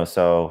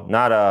 So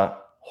not a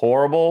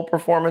horrible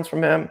performance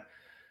from him,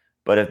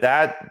 but if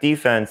that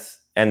defense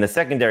and the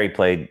secondary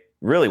played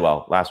really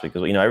well last week,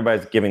 because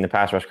everybody's giving the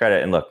pass rush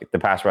credit, and look, the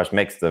pass rush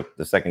makes the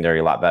secondary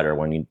a lot better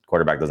when your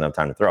quarterback doesn't have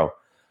time to throw.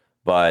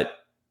 But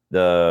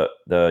the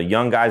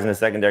young guys in the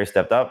secondary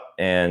stepped up,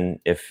 and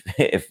if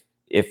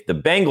the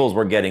Bengals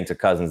were getting to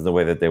Cousins the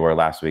way that they were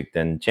last week,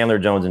 then Chandler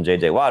Jones and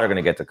J.J. Watt are going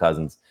to get to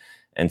Cousins,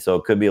 and so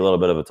it could be a little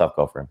bit of a tough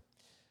go for him.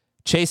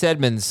 Chase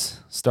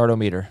Edmonds,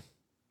 Startometer.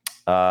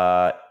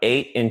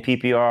 8 in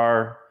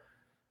PPR,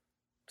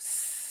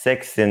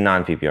 6 in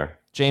non-PPR.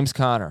 James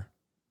Conner.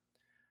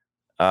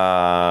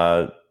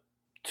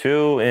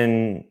 2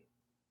 in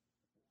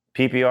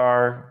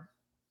PPR,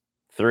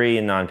 3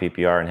 in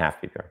non-PPR, and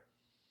half PPR.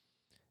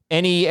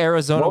 Any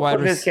Arizona wide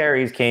receiver? Most of his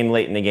carries came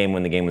late in the game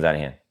when the game was out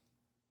of hand.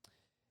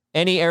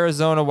 Any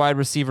Arizona wide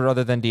receiver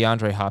other than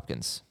DeAndre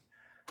Hopkins?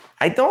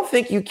 I don't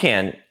think you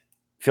can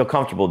feel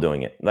comfortable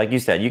doing it. Like you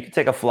said, you could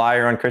take a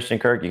flyer on Christian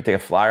Kirk. You could take a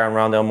flyer on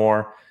Rondale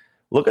Moore.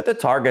 Look at the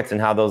targets and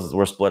how those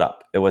were split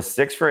up. It was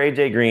 6 for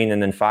AJ Green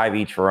and then 5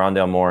 each for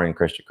Rondale Moore and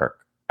Christian Kirk.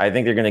 I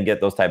think they're going to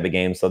get those type of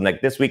games. So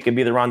this week could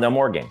be the Rondale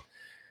Moore game.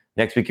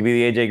 Next week could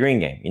be the AJ Green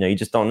game. You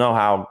just don't know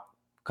how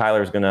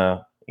Kyler's going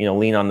to,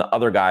 lean on the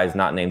other guys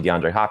not named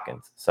DeAndre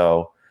Hopkins.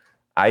 So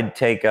I'd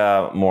take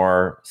a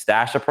more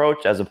stash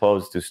approach as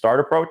opposed to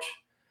start approach.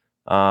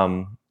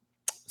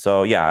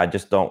 So yeah, I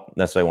just don't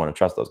necessarily want to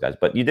trust those guys.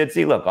 But you did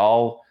see, look, 2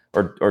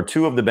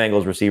 of the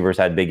Bengals receivers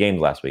had big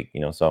games last week,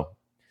 so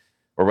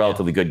or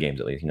relatively good games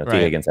at least. T.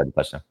 Higgins had the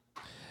touchdown.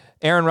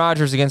 Aaron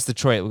Rodgers against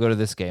Detroit. We'll go to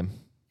this game.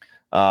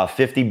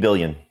 50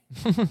 billion.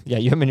 Yeah,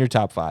 you have him in your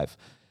top 5.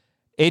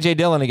 AJ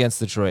Dillon against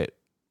Detroit.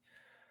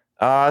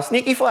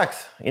 Sneaky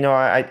flex.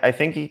 I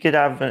think he could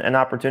have an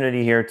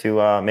opportunity here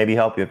to maybe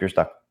help you if you're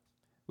stuck.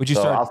 Would you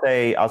start?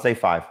 I'll say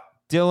 5.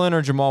 Dillon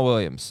or Jamal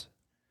Williams?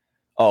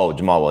 Oh,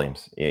 Jamal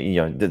Williams.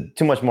 Yeah,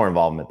 too much more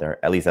involvement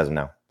there, at least as of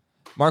now.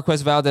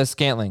 Marquez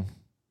Valdez-Scantling.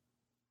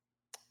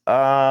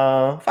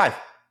 5.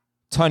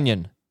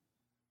 Tunyon.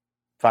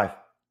 5.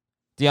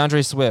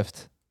 DeAndre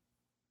Swift.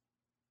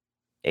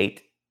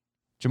 8.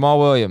 Jamal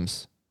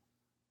Williams.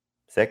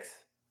 6.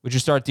 Would you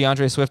start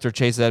DeAndre Swift or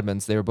Chase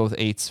Edmonds? They were both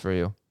 8s for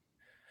you.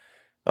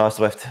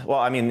 Swift. Well,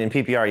 I mean, in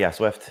PPR, yeah,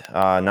 Swift.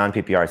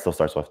 Non-PPR, I still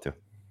start Swift too.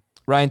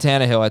 Ryan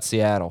Tannehill at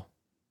Seattle.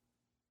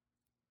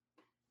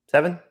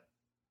 7.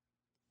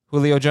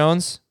 Julio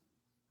Jones?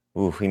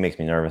 Ooh, he makes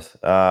me nervous.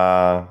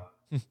 I'll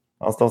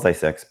still say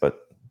 6, but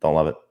don't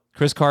love it.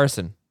 Chris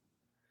Carson?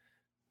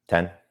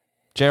 10.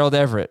 Gerald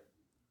Everett?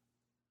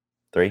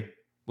 3.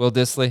 Will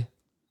Dissly?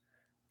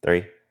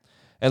 3.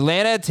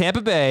 Atlanta at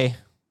Tampa Bay?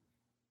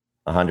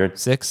 100.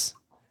 6.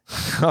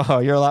 Oh,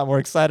 you're a lot more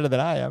excited than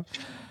I am.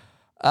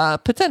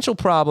 Potential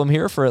problem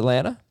here for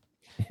Atlanta.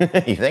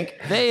 You think?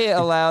 They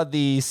allowed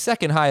the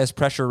second highest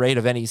pressure rate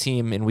of any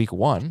team in week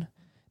 1.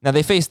 Now,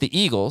 they faced the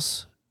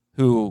Eagles,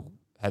 who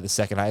had the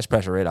second highest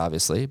pressure rate,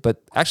 obviously.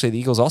 But actually, the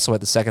Eagles also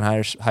had the second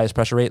highest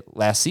pressure rate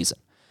last season.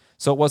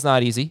 So it was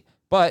not easy.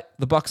 But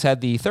the Bucs had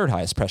the third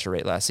highest pressure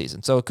rate last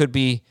season. So it could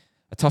be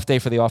a tough day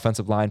for the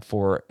offensive line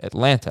for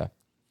Atlanta.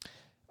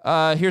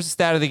 Here's the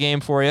stat of the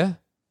game for you.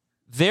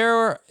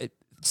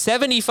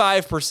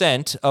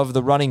 75% of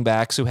the running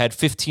backs who had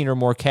 15 or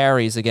more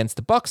carries against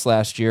the Bucs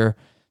last year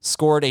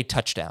scored a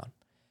touchdown.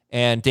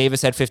 And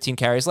Davis had 15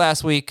 carries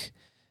last week.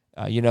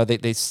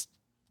 They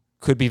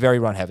could be very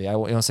run heavy. I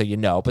won't say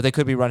but they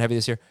could be run heavy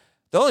this year.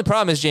 The only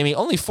problem is, Jamie,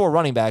 only 4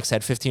 running backs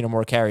had 15 or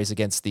more carries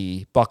against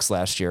the Bucs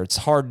last year. It's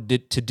hard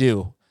to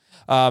do.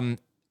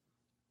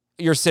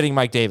 You're sitting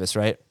Mike Davis,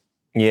 right?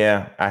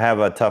 Yeah, I have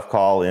a tough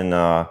call in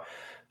our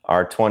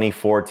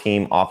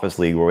 24-team office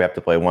league where we have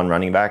to play 1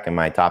 running back, and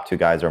my top 2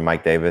 guys are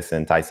Mike Davis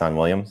and Tyson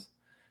Williams.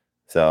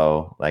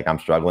 So, I'm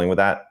struggling with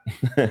that.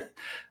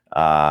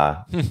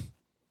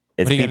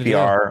 It's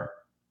PPR,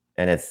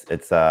 and it's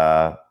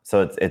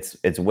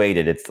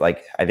weighted. It's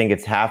I think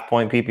it's half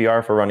point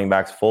PPR for running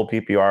backs, full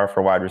PPR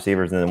for wide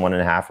receivers, and then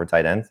 1.5 for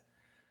tight ends.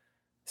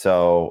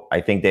 So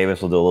I think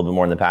Davis will do a little bit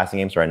more in the passing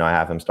game. So right now I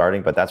have him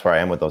starting, but that's where I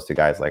am with those 2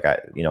 guys.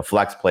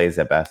 Flex plays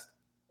at best.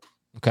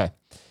 Okay.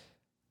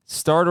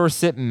 Start or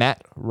sit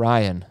Matt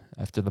Ryan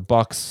after the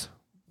Bucs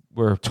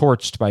were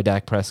torched by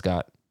Dak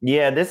Prescott.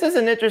 Yeah, this is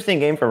an interesting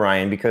game for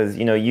Ryan because,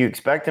 you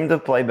expect him to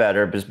play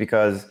better just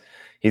because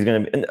he's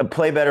going to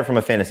play better from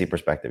a fantasy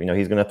perspective.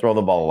 He's going to throw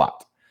the ball a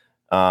lot.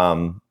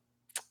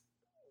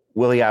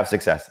 Will he have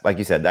success? Like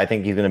you said, I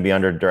think he's going to be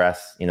under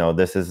duress.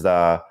 This is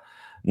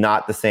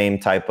not the same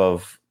type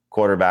of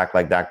quarterback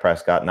like Dak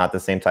Prescott, not the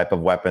same type of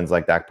weapons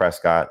like Dak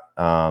Prescott.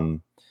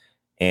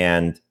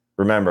 And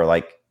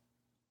remember,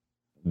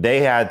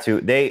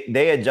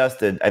 they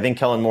adjusted. I think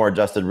Kellen Moore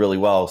adjusted really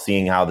well,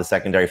 seeing how the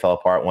secondary fell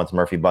apart once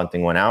Murphy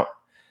Bunting went out,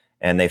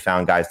 and they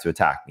found guys to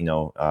attack.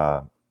 Will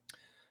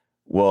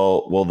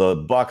the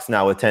Bucs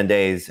now with 10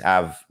 days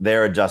have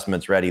their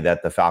adjustments ready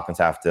that the Falcons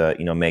have to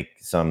make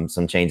some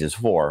changes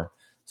for?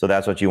 So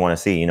that's what you want to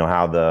see.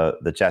 How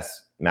the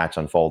chess match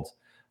unfolds.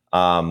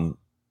 Ryan,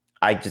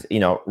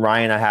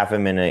 I have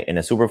him in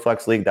a super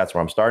flex league. That's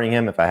where I'm starting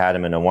him. If I had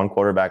him in a 1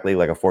 quarterback league,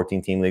 like a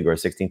 14-team league or a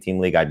 16-team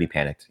league, I'd be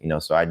panicked.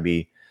 So I'd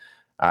be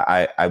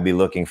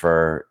looking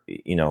for,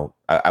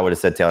 I would have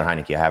said Taylor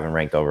Heineke. I have him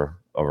ranked over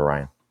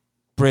Ryan.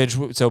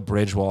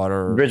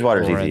 Bridgewater.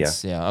 Bridgewater's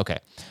easy. Yeah. Okay.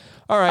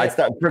 All right.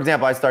 For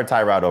example, I start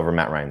Tyrod over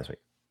Matt Ryan this week.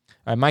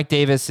 All right. Mike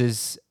Davis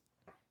is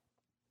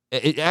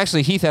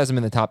actually Heath has him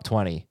in the top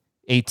 20,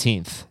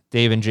 18th.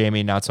 Dave and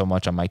Jamie, not so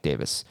much on Mike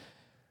Davis.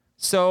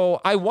 So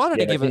I wanted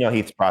to give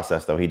Heath's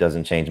process, though. He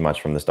doesn't change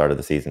much from the start of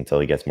the season until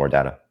he gets more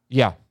data.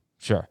 Yeah,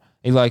 sure.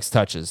 He likes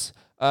touches.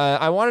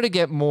 I wanted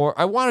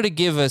to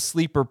give a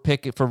sleeper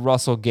pick for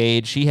Russell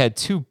Gage. He had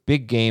 2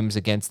 big games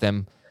against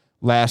them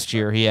last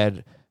year. He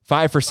had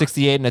 5 for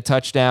 68 and a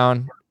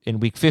touchdown in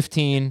week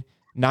 15,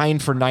 9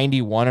 for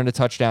 91 and a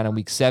touchdown in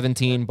week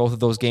 17, both of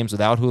those games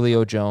without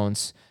Julio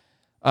Jones.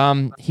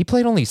 He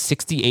played only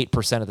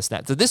 68% of the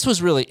snaps. So this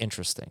was really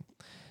interesting.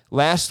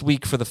 Last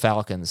week for the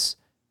Falcons,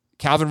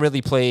 Calvin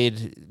Ridley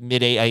played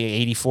mid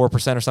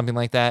 84% or something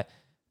like that.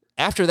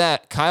 After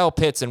that, Kyle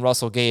Pitts and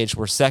Russell Gage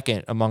were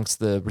second amongst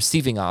the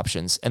receiving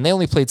options, and they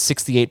only played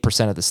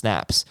 68% of the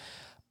snaps.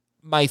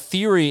 My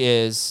theory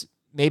is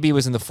maybe it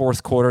was in the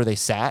 4th quarter they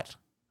sat.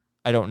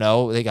 I don't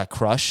know. They got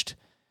crushed.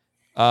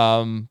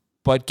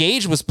 But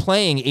Gage was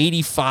playing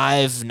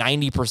 85,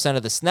 90%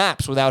 of the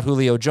snaps without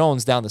Julio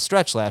Jones down the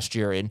stretch last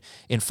year in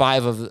 4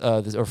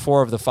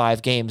 of the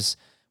 5 games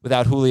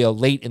without Julio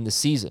late in the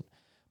season.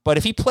 But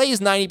if he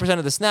plays 90%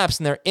 of the snaps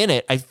and they're in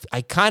it,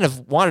 I kind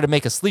of wanted to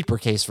make a sleeper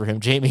case for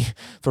him, Jamie,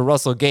 for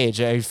Russell Gage.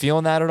 Are you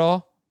feeling that at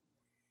all?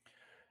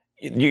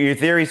 Your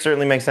theory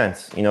certainly makes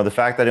sense. The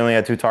fact that he only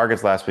had 2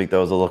 targets last week,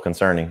 though, was a little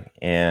concerning.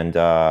 And,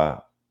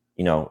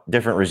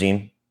 different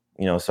regime,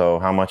 so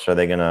how much are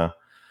they going to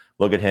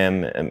look at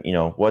him? And,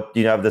 what do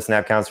you have the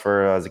snap counts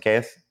for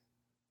Zacchaeus?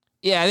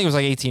 Yeah, I think it was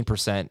like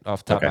 18%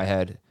 off the top of my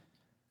head.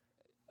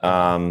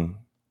 Yeah,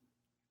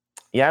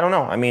 I don't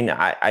know. I mean,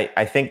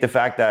 I think the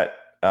fact that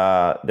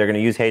they're going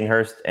to use Hayden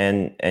Hurst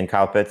and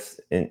Kyle Pitts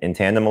in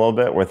tandem a little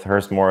bit, with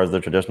Hurst more as the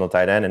traditional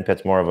tight end and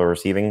Pitts more of a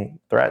receiving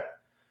threat,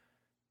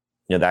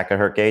 that could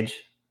hurt Gage.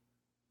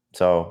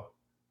 So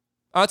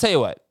I'll tell you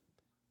what,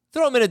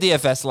 throw him in a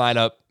DFS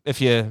lineup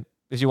if you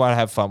want to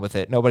have fun with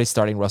it. Nobody's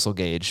starting Russell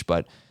Gage,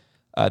 but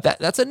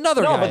that's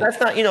another guy. No, but that's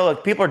not,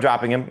 look, people are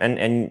dropping him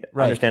and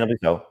right. Understandably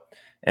so.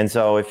 And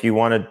so if you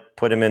want to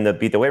put him in the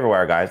beat the waiver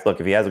wire guys, look,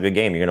 if he has a good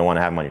game, you're going to want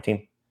to have him on your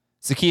team.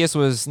 Zacchaeus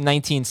was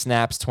 19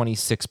 snaps,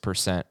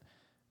 26%.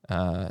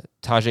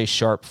 Tajay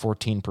Sharp,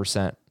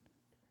 14%.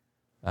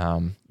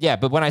 Yeah,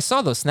 but when I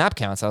saw those snap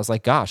counts, I was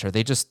like, gosh, are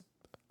they just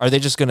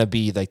going to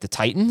be like the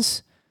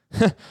Titans?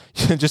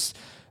 Just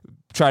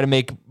try to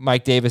make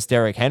Mike Davis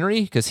Derrick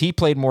Henry, because he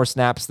played more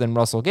snaps than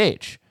Russell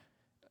Gage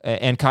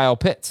and Kyle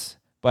Pitts.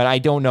 But I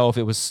don't know if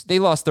it was, they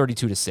lost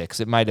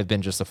 32-6. It might have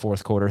been just a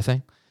fourth quarter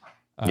thing.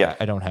 Yeah.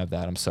 I don't have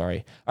that. I'm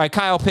sorry. All right,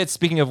 Kyle Pitts,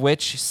 speaking of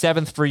which,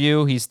 7th for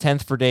you. He's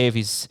 10th for Dave.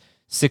 He's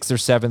 6th or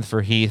 7th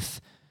for Heath.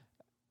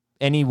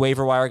 Any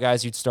waiver wire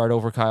guys you'd start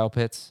over Kyle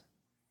Pitts?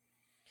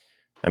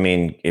 I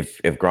mean,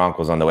 if Gronk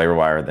was on the waiver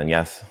wire, then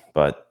yes.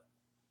 But,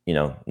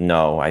 no.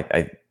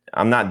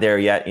 I'm not there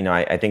yet.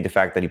 I think the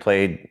fact that he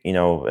played,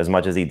 as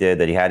much as he did,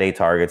 that he had 8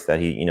 targets, that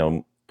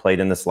he, played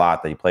in the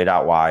slot, that he played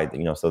out wide,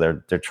 so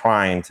they're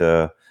trying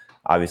to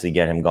obviously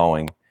get him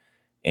going.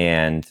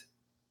 And,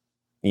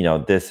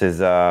 this is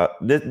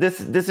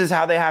this is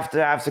how they have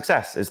to have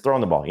success, is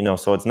throwing the ball,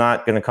 so it's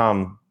not going to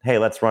come, hey,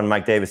 let's run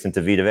Mike Davis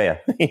into Vita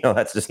Vea.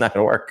 That's just not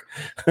going to work.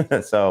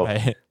 So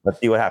right. Let's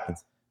see what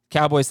happens.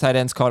 Cowboys tight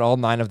ends caught all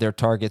 9 of their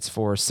targets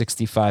for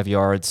 65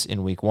 yards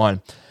in week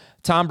 1.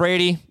 Tom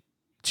Brady,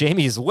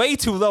 Jamie's way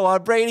too low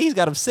on Brady. He's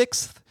got him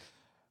 6th.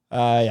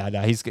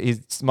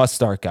 He's must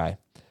start guy.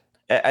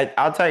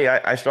 I'll tell you,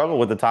 I struggle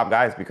with the top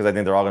guys because I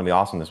think they're all going to be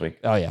awesome this week.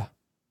 Oh yeah.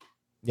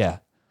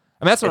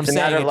 I mean, that's what I'm saying.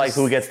 It's a matter of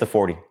who gets the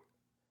 40.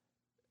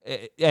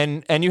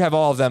 And you have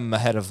all of them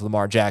ahead of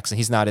Lamar Jackson.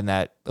 He's not in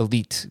that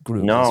elite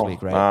group this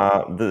week,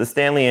 right? The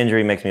Stanley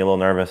injury makes me a little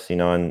nervous,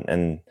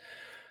 and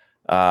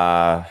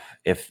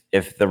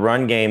if the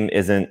run game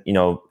isn't,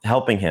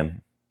 helping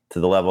him to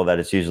the level that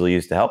it's usually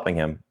used to helping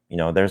him,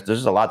 there's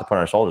just a lot to put on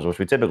our shoulders, which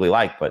we typically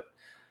like, but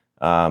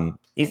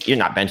you're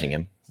not benching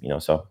him,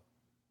 so.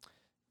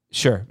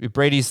 Sure.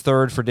 Brady's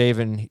 3rd for Dave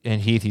and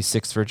Heath. He's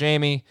 6th for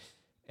Jamie.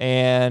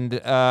 And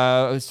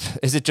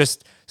is it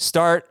just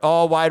start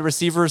all wide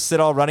receivers, sit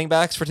all running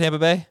backs for Tampa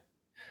Bay?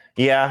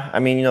 Yeah. I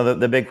mean,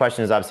 the big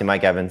question is obviously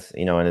Mike Evans,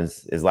 and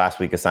is last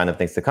week a sign of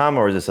things to come,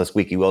 or is this a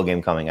squeaky wheel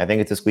game coming? I think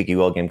it's a squeaky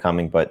wheel game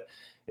coming, but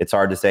it's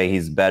hard to say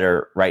he's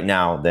better right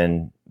now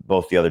than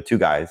both the other 2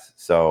 guys.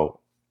 So,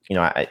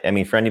 I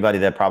mean, for anybody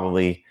that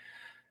probably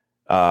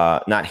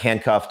not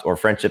handcuffed or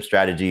friendship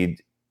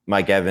strategied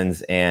Mike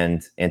Evans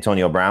and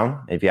Antonio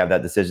Brown, if you have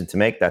that decision to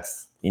make,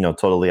 that's,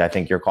 totally, I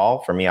think, your call.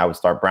 For me, I would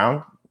start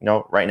Brown,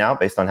 right now,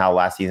 based on how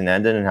last season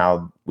ended and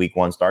how week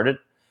 1 started.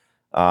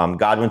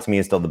 Godwin to me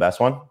is still the best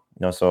one,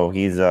 so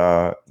he's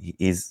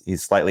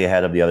slightly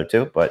ahead of the other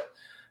 2. But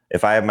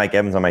if I have Mike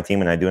Evans on my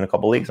team and I do in a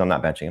couple leagues, I'm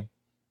not benching him.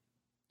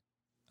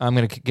 I'm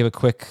going to give a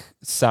quick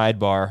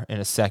sidebar in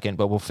a second,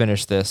 but we'll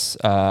finish this.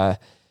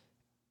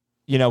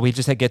 We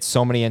just get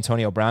so many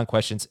Antonio Brown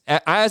questions.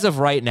 As of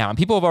right now, and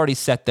people have already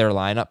set their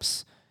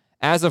lineups.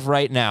 As of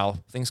right now,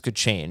 things could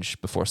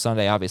change before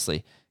Sunday,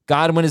 obviously.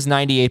 Godwin is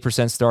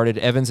 98% started.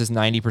 Evans is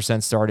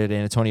 90% started.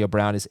 And Antonio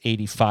Brown is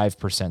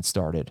 85%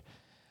 started.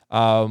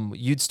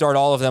 You'd start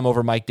all of them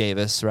over Mike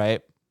Davis,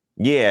 right?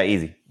 Yeah,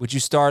 easy. Would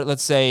you start,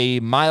 let's say,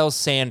 Miles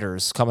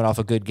Sanders coming off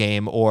a good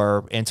game,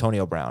 or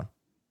Antonio Brown?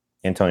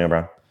 Antonio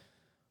Brown.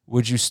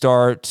 Would you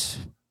start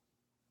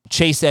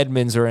Chase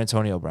Edmonds or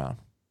Antonio Brown?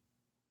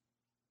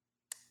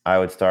 I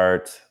would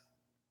start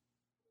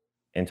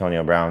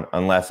Antonio Brown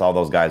unless all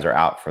those guys are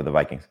out for the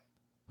Vikings.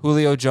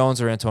 Julio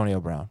Jones or Antonio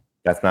Brown?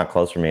 That's not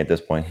close for me at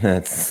this point.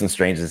 It's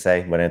strange to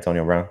say, but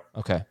Antonio Brown.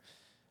 Okay.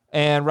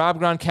 And Rob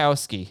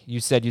Gronkowski, you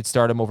said you'd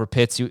start him over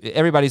Pitts.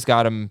 Everybody's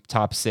got him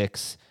top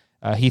 6.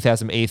 Heath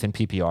has him 8th in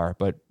PPR,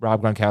 but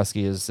Rob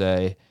Gronkowski is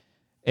a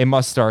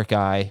must-start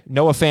guy.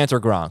 Noah Fant or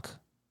Gronk?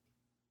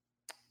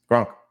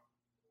 Gronk.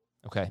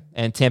 Okay.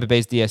 And Tampa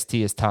Bay's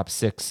DST is top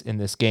 6 in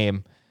this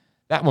game.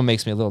 That one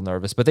makes me a little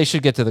nervous, but they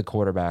should get to the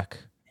quarterback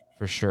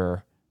for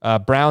sure.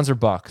 Browns or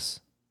Bucks?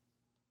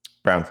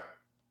 Browns.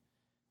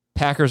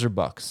 Packers or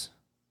Bucks?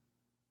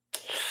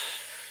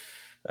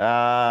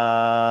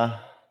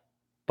 Bucks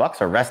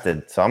are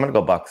rested, so I'm going to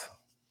go Bucks.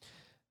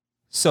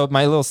 So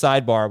my little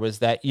sidebar was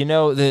that,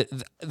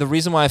 the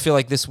reason why I feel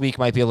like this week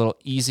might be a little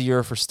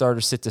easier for starter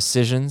sit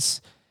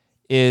decisions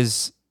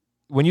is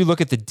when you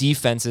look at the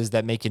defenses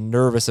that make you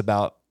nervous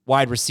about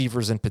wide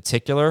receivers in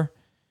particular.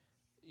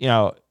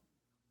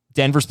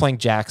 Denver's playing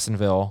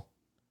Jacksonville,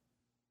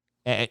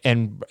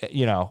 and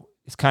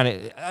it's kind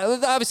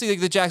of obviously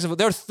the Jacksonville.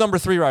 They're number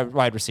 3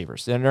 wide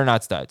receivers, and they're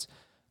not studs.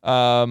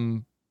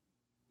 The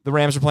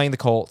Rams are playing the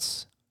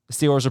Colts. The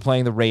Steelers are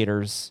playing the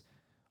Raiders.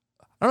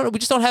 I don't know. We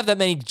just don't have that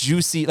many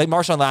juicy, like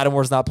Marshawn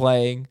Lattimore's not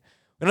playing.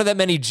 We don't have that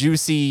many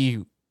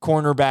juicy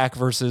cornerback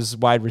versus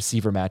wide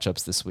receiver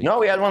matchups this week. No,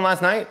 we had one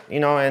last night,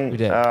 and we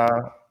did.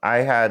 I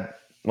had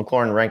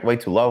McLaurin ranked way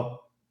too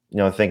low,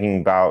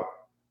 thinking about,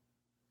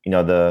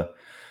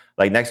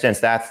 the Next Gen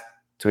Stats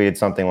tweeted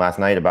something last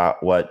night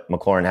about what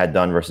McLaurin had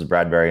done versus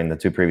Bradbury in the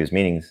 2 previous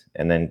meetings.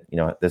 And then,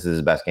 this is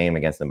his best game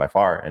against them by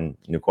far, and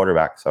new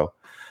quarterback. So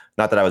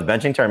not that I was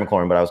benching Terry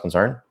McLaurin, but I was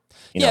concerned,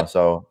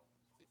 so.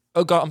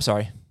 Oh, God, I'm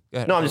sorry. Go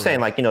ahead. No, I'm just saying,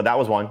 that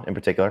was one in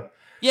particular.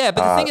 Yeah,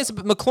 but the thing is,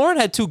 McLaurin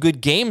had 2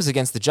 good games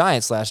against the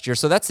Giants last year.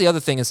 So that's the other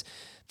thing is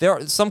there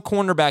are some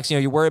cornerbacks,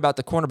 you worry about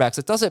the cornerbacks.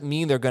 It doesn't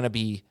mean they're going to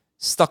be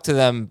stuck to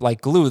them like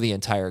glue the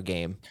entire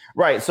game.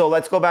 Right. So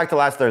let's go back to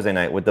last Thursday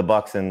night with the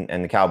Bucs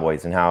and the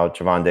Cowboys and how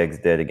Trevon Diggs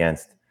did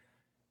against.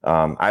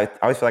 I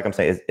always feel like I'm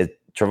saying is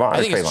Trevon.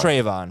 I think it's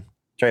Trayvon.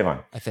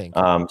 Trayvon. I think.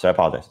 So I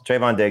apologize.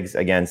 Trayvon Diggs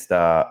against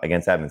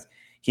Evans.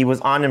 He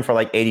was on him for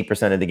like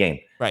 80% of the game.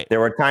 Right.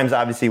 There were times,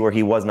 obviously, where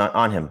he was not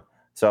on him.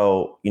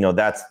 So,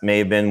 that's may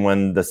have been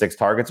when the 6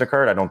 targets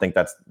occurred. I don't think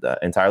that's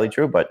entirely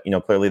true, but,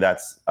 clearly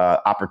that's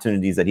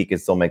opportunities that he could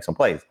still make some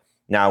plays.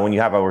 Now, when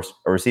you have a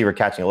receiver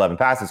catching 11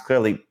 passes,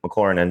 clearly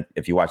McLaurin, and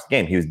if you watch the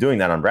game, he was doing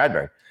that on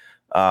Bradbury.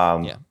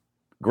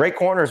 Great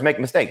corners make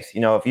mistakes.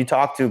 If you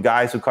talk to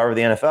guys who cover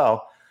the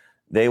NFL,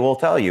 they will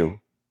tell you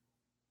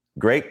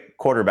great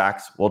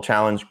quarterbacks will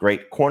challenge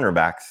great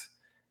cornerbacks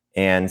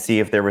and see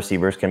if their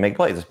receivers can make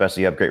plays,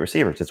 especially if you have great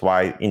receivers. That's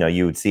why,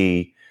 you would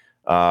see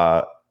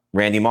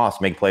Randy Moss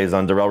make plays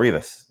on Darrelle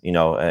Revis,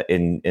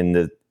 in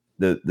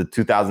the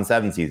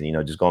 2007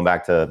 season, just going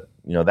back to,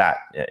 that.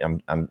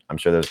 I'm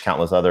sure there's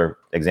countless other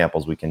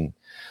examples we can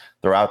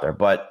throw out there,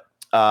 but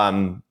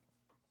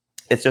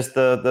it's just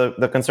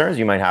the concerns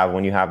you might have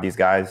when you have these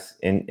guys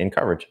in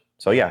coverage.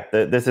 So yeah,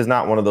 this is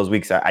not one of those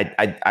weeks.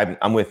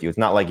 I'm with you. It's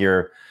not like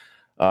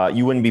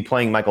you wouldn't be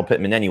playing Michael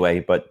Pittman anyway,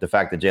 but the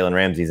fact that Jalen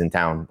Ramsey's in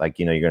town,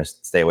 you're going to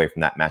stay away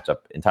from that matchup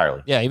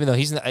entirely. Yeah, even though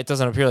it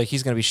doesn't appear like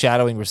he's going to be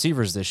shadowing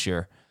receivers this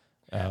year.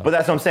 But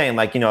that's what I'm saying.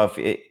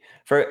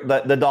 For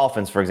the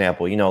Dolphins, for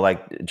example,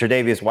 like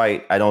Tre'Davious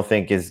White, I don't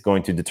think is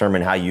going to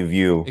determine how you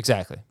view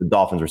exactly the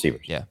Dolphins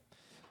receivers. Yeah.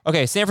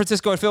 Okay, San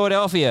Francisco at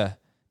Philadelphia.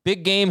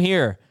 Big game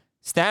here.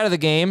 Stat of the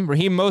game,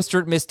 Raheem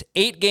Mostert missed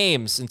 8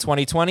 games in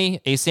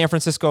 2020. A San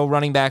Francisco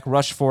running back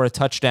rushed for a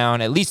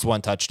touchdown, at least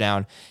one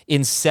touchdown,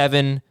 in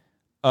 7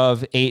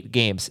 of 8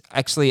 games.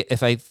 Actually,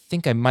 if I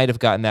think I might have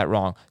gotten that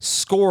wrong,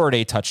 scored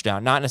a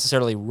touchdown, not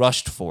necessarily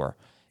rushed for,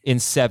 in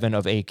 7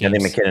 of 8 games. I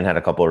think McKinnon had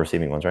a couple of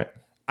receiving ones, right?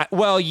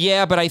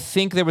 Yeah, but I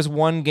think there was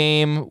one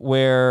game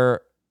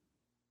where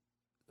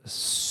I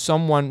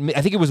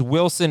think it was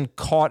Wilson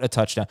caught a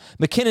touchdown.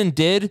 McKinnon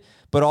did,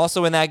 but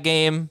also in that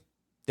game,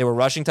 they were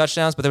rushing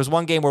touchdowns. But there was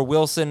one game where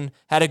Wilson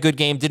had a good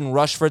game, didn't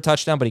rush for a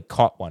touchdown, but he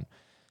caught one.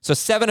 So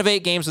 7 of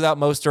 8 games without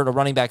Mostert, a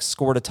running back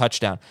scored a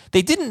touchdown.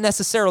 They didn't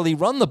necessarily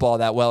run the ball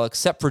that well,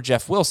 except for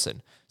Jeff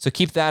Wilson. So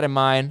keep that in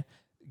mind.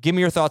 Give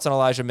me your thoughts on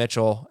Elijah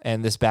Mitchell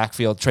and this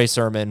backfield, Trey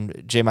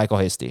Sermon, J. Michael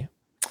Hasty.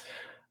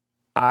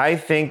 I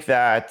think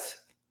that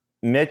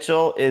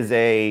Mitchell is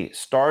a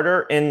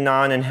starter in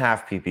non and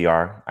half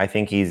PPR. I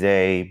think he's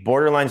a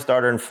borderline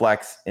starter in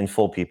flex in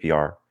full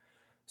PPR.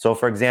 So,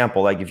 for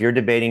example, if you're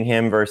debating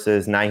him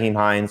versus Nyheim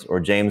Hines or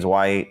James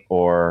White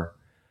or,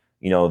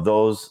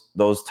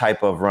 those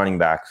type of running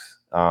backs,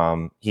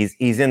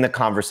 he's in the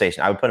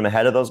conversation. I would put him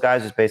ahead of those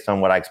guys just based on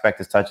what I expect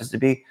his touches to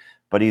be,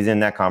 but he's in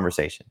that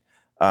conversation.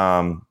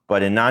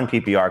 But in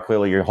non-PPR,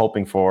 clearly you're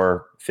hoping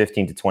for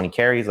 15 to 20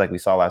 carries like we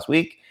saw last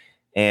week,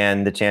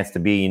 and the chance to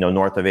be,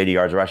 north of 80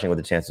 yards rushing with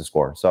a chance to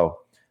score. So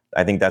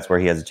I think that's where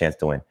he has a chance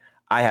to win.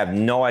 I have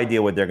no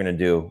idea what they're going to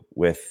do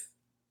with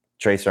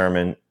Trey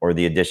Sermon or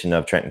the addition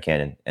of Trenton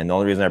Cannon. And the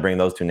only reason I bring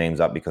those 2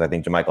 names up, because I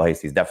think JaMychal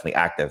Hasty is definitely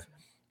active,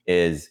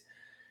 is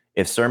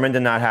if Sermon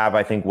did not have,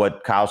 I think,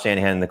 what Kyle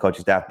Shanahan and the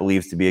coaching staff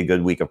believes to be a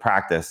good week of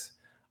practice,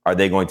 are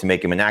they going to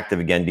make him inactive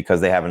again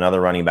because they have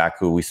another running back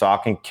who we saw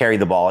can carry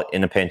the ball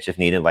in a pinch if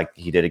needed, like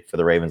he did it for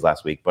the Ravens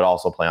last week, but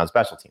also play on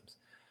special teams.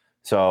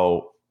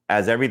 So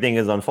as everything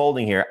is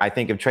unfolding here, I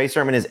think if Trey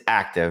Sermon is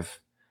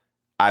active,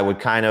 I would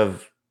kind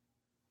of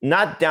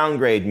not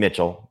downgrade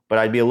Mitchell, but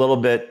I'd be a little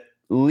bit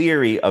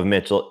leery of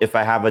Mitchell if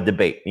I have a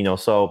debate.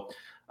 So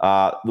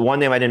the one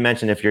name I didn't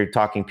mention if you're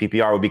talking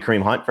PPR would be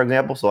Kareem Hunt, for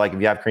example. So if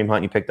you have Kareem Hunt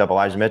and you picked up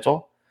Elijah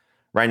Mitchell,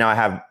 right now I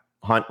have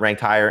Hunt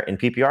ranked higher in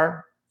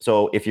PPR.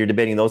 So if you're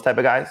debating those type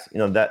of guys,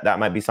 that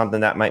might be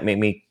something that might make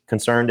me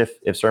concerned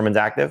if Sermon's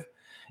active.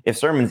 If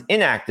Sermon's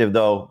inactive,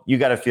 though, you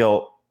got to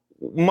feel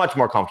much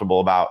more comfortable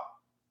about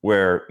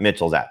where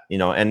Mitchell's at,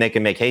 and they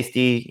can make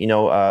Hasty,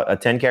 a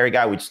 10 carry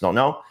guy. We just don't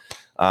know.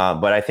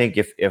 But I think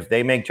if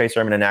they make Trey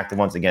Sermon inactive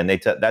once again,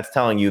 that's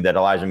telling you that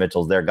Elijah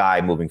Mitchell's their guy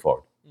moving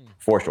forward,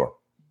 for sure.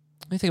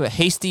 Let me think about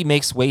Hasty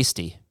makes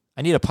Wasty.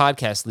 I need a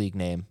podcast league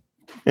name,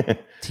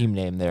 team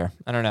name there.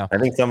 I don't know. I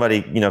think somebody,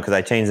 because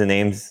I changed the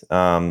names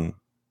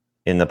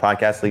in the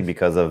podcast league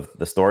because of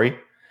the story.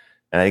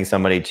 And I think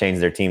somebody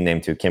changed their team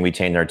name to, can we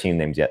change our team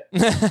names yet?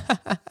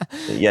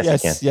 Yes,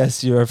 you can.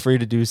 Yes, you are free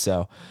to do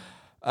so.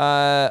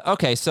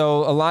 Okay,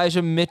 so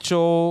Elijah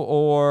Mitchell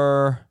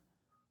or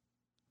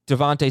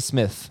Devontae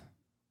Smith?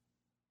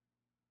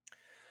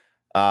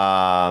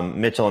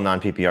 Mitchell and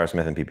non-PPR,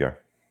 Smith and PPR.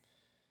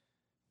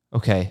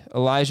 Okay,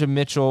 Elijah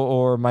Mitchell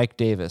or Mike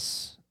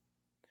Davis?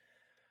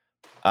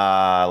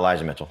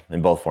 Elijah Mitchell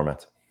in both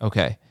formats.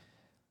 Okay.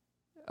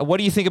 What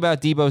do you think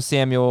about Deebo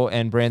Samuel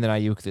and Brandon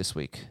Ayuk this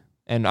week?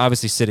 And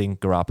obviously sitting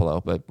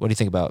Garoppolo, but what do you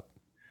think about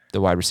the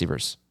wide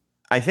receivers?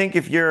 I think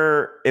if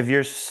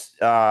you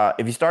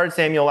started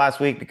Samuel last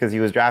week because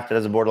he was drafted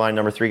as a borderline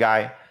number 3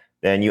 guy,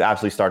 then you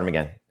absolutely start him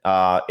again.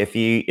 If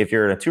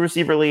you're in a 2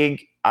 receiver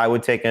league, I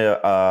would take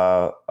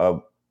a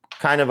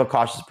kind of a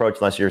cautious approach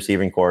unless your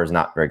receiving core is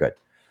not very good.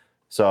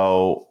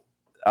 So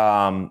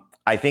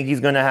I think he's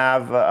going to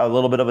have a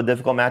little bit of a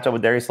difficult matchup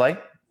with Darius Slay.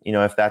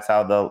 If that's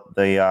how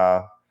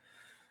the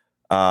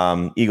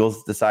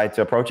Eagles decide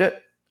to approach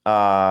it.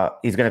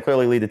 He's going to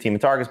clearly lead the team in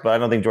targets, but I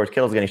don't think George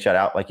Kittle's getting shut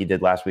out like he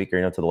did last week,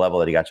 or to the level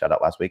that he got shut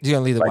out last week. He's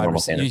going to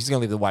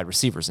lead the wide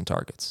receivers in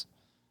targets.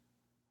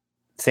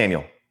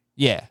 Samuel.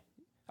 Yeah.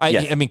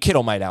 I mean,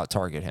 Kittle might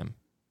out-target him.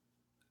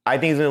 I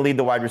think he's going to lead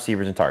the wide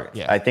receivers in targets.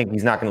 Yeah. I think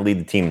he's not going to lead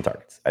the team in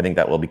targets. I think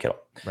that will be Kittle.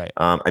 Right.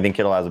 I think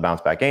Kittle has a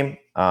bounce-back game.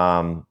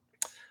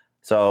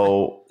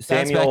 So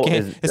Samuel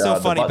is... It's so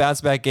funny.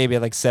 Bounce-back game, he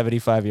had like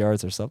 75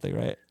 yards or something,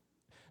 right?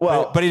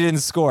 Well, but he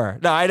didn't score.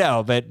 No, I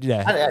know, but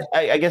yeah.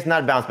 I guess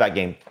not a bounce-back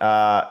game.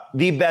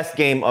 The best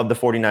game of the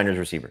 49ers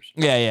receivers.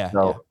 Yeah.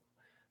 So,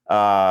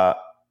 I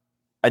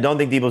don't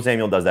think Deebo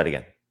Samuel does that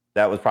again.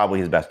 That was probably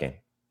his best game.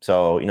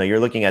 So, you're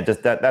looking at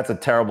just that. That's a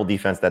terrible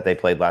defense that they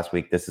played last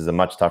week. This is a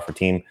much tougher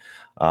team.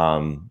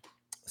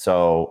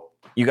 So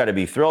you got to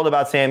be thrilled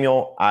about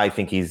Samuel. I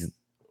think he's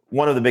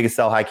one of the biggest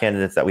sell-high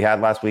candidates that we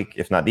had last week,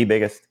 if not the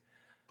biggest.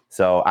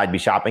 So I'd be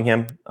shopping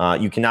him.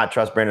 You cannot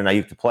trust Brandon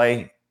Ayuk to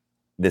play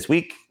this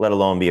week, let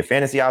alone be a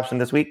fantasy option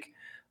this week.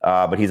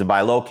 But he's a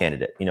buy low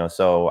candidate.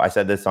 So I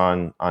said this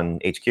on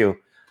HQ.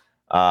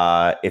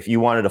 If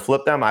you wanted to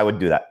flip them, I would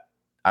do that.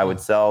 I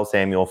would sell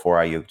Samuel for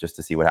Ayuk just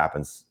to see what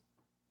happens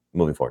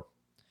moving forward.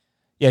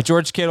 Yeah,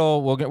 George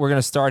Kittle, we're going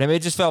to start him.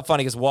 It just felt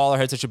funny because Waller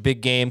had such a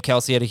big game.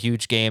 Kelsey had a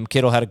huge game.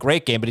 Kittle had a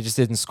great game, but he just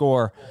didn't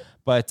score.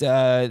 But,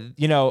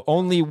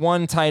 only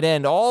one tight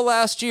end all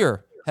last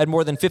year had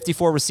more than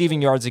 54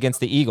 receiving yards against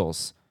the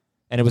Eagles,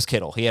 and it was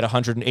Kittle. He had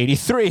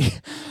 183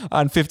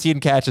 on 15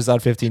 catches on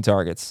 15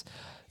 targets.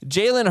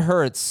 Jalen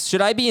Hurts,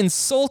 should I be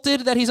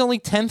insulted that he's only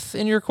 10th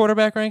in your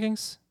quarterback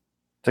rankings?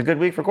 It's a good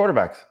week for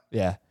quarterbacks.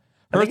 Yeah.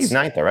 I think he's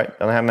 9th, though, right?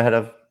 Don't I have him ahead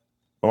of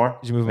Lamar?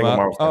 Did you move him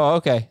up? Oh,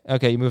 okay.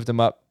 Okay, you moved him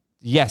up.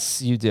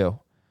 Yes, you do.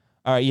 All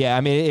right, yeah,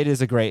 I mean,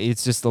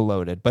 it's just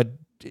loaded. But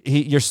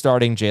you're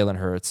starting Jalen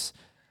Hurts.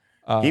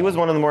 He was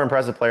one of the more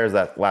impressive players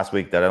that last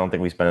week that I don't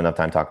think we spent enough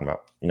time talking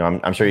about.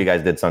 I'm sure you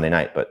guys did Sunday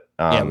night, but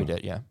yeah, we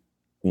did.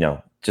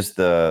 Yeah. Just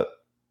the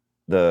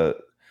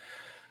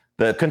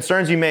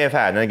concerns you may have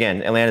had, and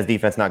again, Atlanta's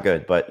defense not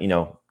good, but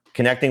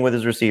connecting with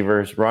his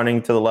receivers,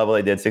 running to the level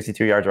they did,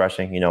 62 yards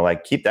rushing.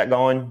 Keep that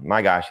going.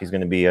 My gosh, he's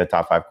going to be a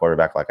top 5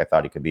 quarterback like I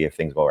thought he could be if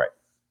things go right.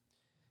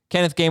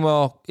 Kenneth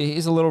Gainwell,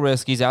 he's a little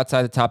risky. He's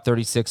outside the top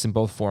 36 in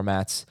both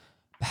formats.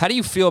 How do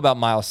you feel about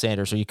Miles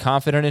Sanders? Are you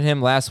confident in him?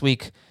 Last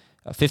week,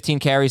 15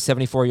 carries,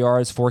 74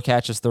 yards, 4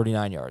 catches,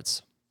 39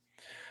 yards.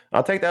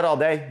 I'll take that all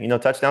day.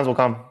 Touchdowns will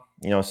come.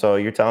 So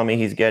you're telling me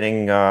he's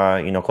getting,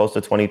 close to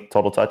 20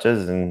 total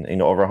touches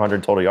and, over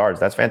 100 total yards.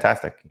 That's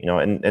fantastic.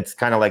 And it's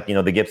kind of like,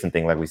 the Gibson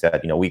thing, like we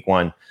said, week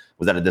 1,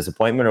 was that a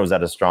disappointment or was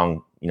that a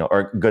strong,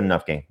 or good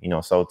enough game?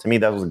 So to me,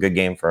 that was a good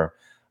game for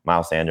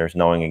Miles Sanders,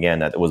 knowing again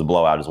that it was a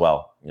blowout as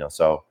well.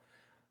 So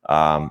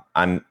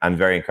I'm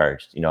very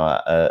encouraged.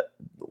 A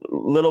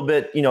little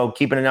bit,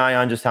 keeping an eye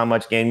on just how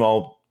much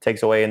Gainwell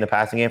takes away in the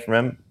passing game from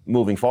him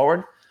moving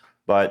forward,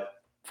 but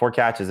 4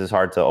 catches is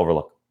hard to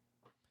overlook.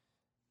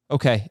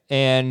 Okay,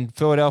 and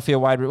Philadelphia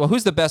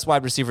who's the best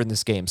wide receiver in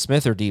this game,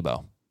 Smith or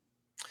Deebo?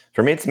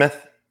 For me, it's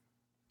Smith.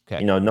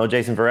 Okay. No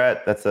Jason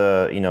Verrett. That's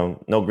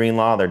no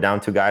Greenlaw. They're down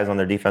 2 guys on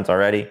their defense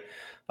already.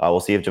 We'll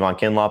see if Javon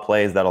Kinlaw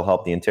plays. That'll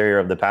help the interior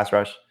of the pass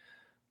rush.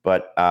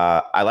 But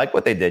I like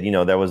what they did.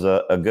 There was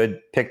a good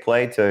pick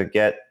play to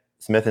get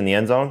Smith in the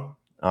end zone.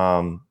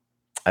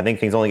 I think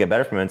things only get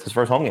better from him. It's his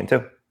first home game,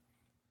 too.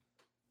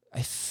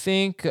 I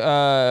think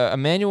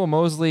Emmanuel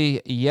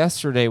Mosley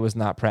yesterday was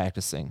not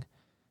practicing.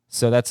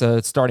 So that's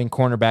a starting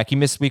cornerback. He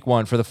missed week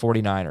 1 for the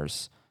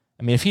 49ers.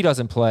 I mean, if he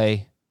doesn't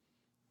play,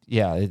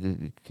 yeah,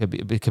 it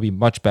could be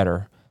much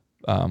better.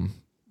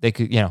 They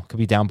could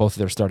be down both of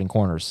their starting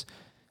corners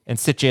and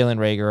sit Jalen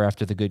Reagor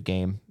after the good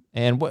game.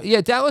 And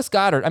Dallas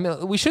Goedert. I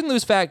mean, we shouldn't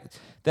lose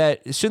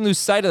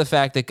sight of the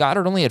fact that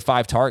Goddard only had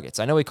 5 targets.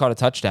 I know he caught a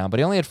touchdown, but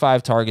he only had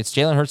 5 targets.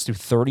 Jalen Hurts threw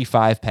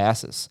 35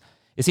 passes.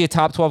 Is he a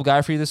top 12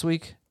 guy for you this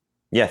week?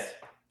 Yes,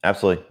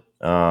 absolutely.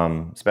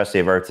 Especially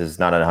if Ertz is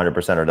not at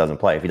 100% or doesn't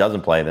play. If he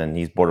doesn't play, then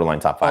he's borderline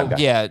top 5 guy.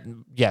 Yeah,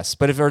 yes.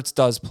 But if Ertz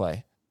does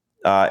play,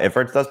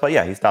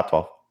 yeah, he's top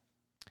 12.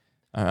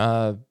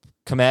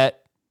 Kmet,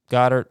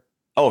 Goddard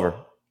over.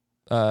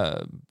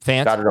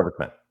 Fant, Goddard over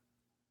Kmet.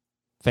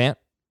 Fant.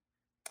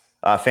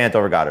 Fant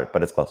over Goddard,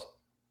 but it's close.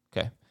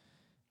 Okay.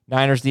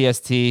 Niners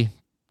DST.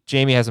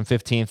 Jamie has him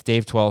 15th.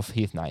 Dave 12th.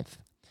 Heath 9th.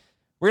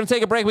 We're going to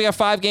take a break. We got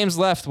 5 games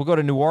left. We'll go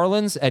to New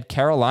Orleans at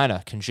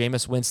Carolina. Can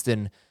Jameis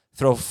Winston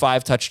throw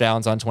 5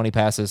 touchdowns on 20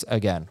 passes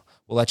again?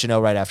 We'll let you know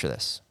right after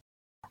this.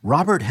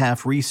 Robert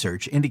Half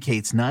research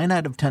indicates 9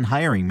 out of 10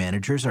 hiring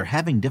managers are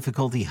having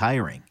difficulty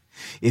hiring.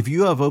 If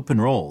you have open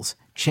roles,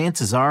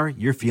 chances are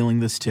you're feeling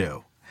this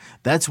too.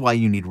 That's why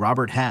you need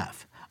Robert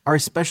Half. Our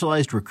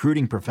specialized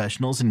recruiting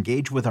professionals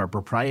engage with our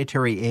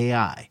proprietary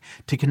AI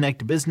to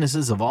connect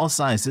businesses of all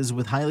sizes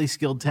with highly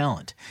skilled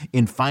talent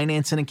in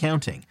finance and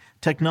accounting,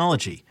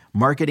 technology,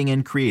 marketing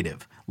and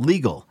creative,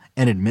 legal,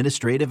 and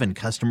administrative and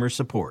customer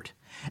support.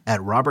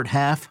 At Robert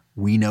Half,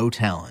 we know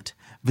talent.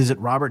 Visit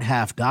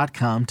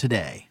roberthalf.com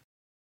today.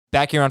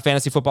 back here on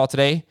Fantasy Football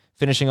Today,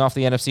 finishing off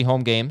the NFC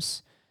home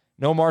games.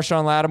 No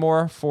Marshawn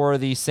Lattimore for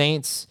the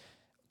Saints.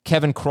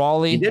 Kevin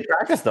Crawley. He did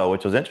practice, though,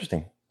 which was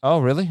interesting. Oh,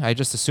 really? I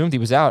just assumed he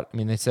was out. I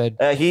mean, they said...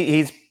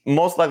 He's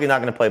most likely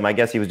not going to play. My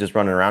guess, he was just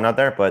running around out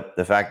there. But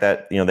the fact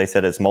that, they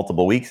said it's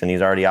multiple weeks and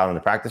he's already out on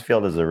the practice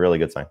field is a really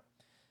good sign.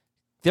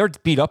 They're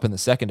beat up in the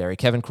secondary.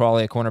 Kevin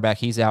Crawley, a cornerback,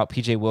 he's out.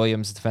 PJ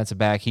Williams, defensive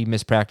back, he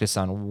missed practice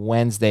on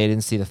Wednesday. I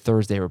didn't see the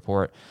Thursday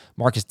report.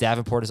 Marcus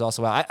Davenport is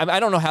also out. I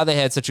don't know how they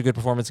had such a good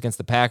performance against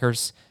the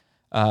Packers,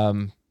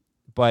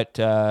 but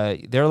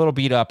they're a little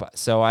beat up.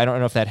 So I don't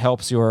know if that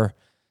helps your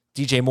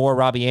DJ Moore,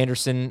 Robbie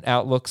Anderson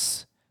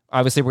outlooks.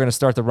 Obviously, we're going to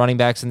start the running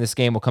backs in this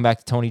game. We'll come back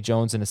to Tony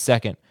Jones in a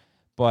second.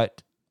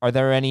 But are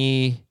there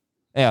any...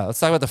 Yeah, let's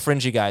talk about the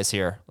fringy guys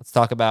here. Let's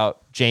talk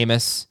about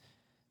Jameis,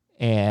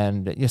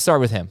 and start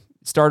with him.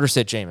 Start or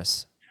sit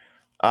Jameis?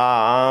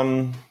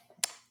 I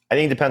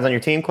think it depends on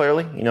your team,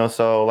 clearly.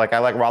 So I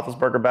like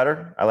Roethlisberger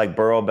better. I like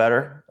Burrow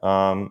better.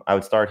 I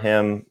would start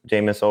him,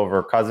 Jameis,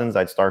 over Cousins.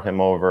 I'd start him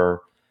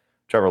over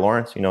Trevor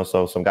Lawrence.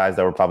 So some guys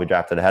that were probably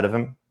drafted ahead of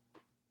him.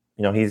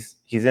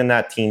 He's in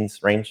that teens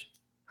range,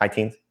 high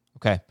teens.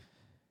 Okay.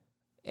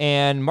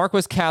 And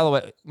Marquez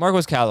Callaway,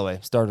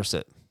 start or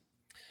sit?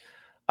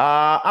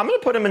 I'm going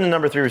to put him in the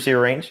number 3 receiver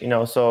range.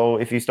 So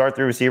if you start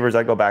 3 receivers,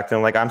 I go back to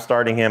him. I'm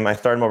starting him. I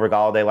started him over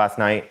Galladay last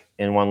night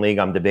in one league.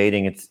 I'm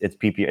debating. It's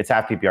PPR. It's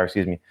half PPR.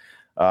 Excuse me.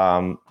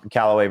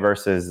 Callaway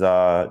versus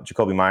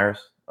Jacoby Myers.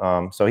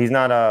 So he's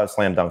not a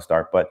slam dunk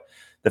start, but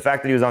the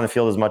fact that he was on the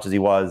field as much as he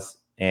was,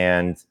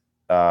 and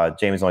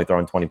James only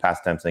throwing 20 pass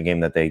attempts in a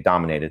game that they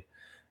dominated.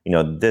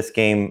 This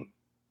game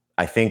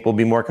I think will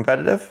be more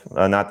competitive.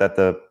 Not that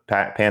the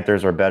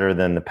Panthers are better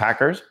than the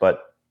Packers,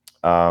 but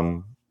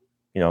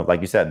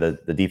like you said,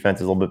 the defense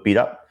is a little bit beat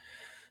up.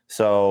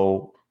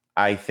 So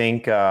I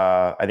think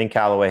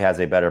Callaway has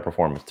a better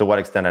performance. To what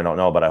extent, I don't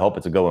know, but I hope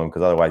it's a good one,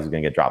 because otherwise he's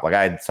going to get dropped.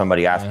 I had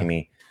somebody asking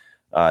me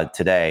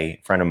today,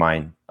 a friend of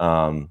mine,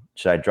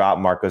 should I drop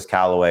Marcus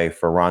Callaway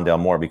for Rondale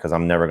Moore, because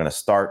I'm never going to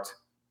start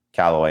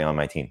Callaway on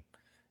my team.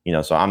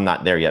 So I'm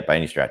not there yet by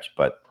any stretch,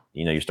 but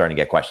you're starting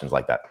to get questions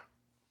like that.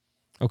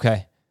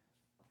 Okay.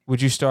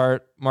 Would you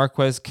start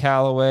Marquez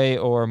Callaway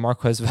or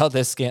Marquez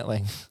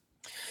Valdez-Scantling?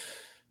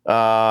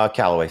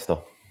 Callaway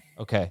still.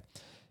 Okay.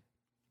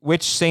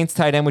 Which Saints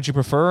tight end would you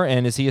prefer,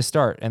 and is he a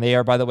start? And they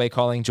are, by the way,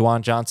 calling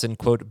Juwan Johnson,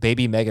 quote,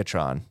 Baby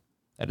Megatron.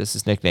 That is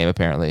his nickname,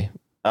 apparently.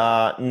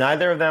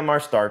 Neither of them are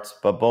starts,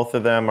 but both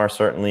of them are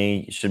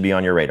certainly should be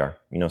on your radar.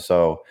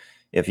 So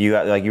if you,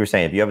 like you were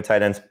saying, if you have a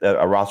tight end,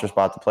 a roster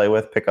spot to play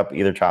with, pick up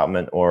either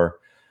Troutman or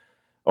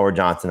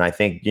Johnson. I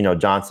think,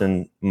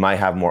 Johnson might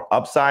have more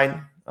upside,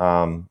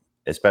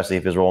 especially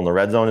if his role in the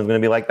red zone is going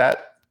to be like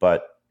that.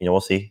 But,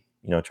 we'll see.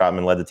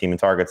 Troutman led the team in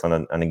targets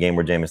on a game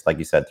where Jameis, like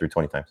you said, threw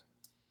 20 times.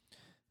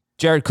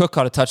 Jared Cook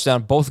caught a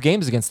touchdown both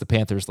games against the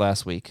Panthers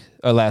last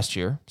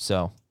year.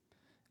 So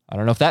I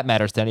don't know if that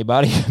matters to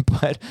anybody,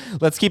 but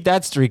let's keep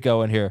that streak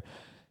going here.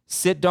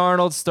 Sit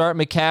Darnold, start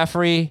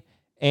McCaffrey,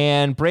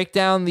 and break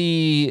down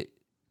the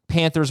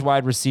Panthers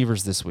wide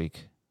receivers this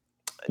week.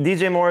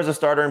 DJ Moore is a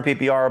starter in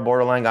PPR, a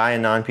borderline guy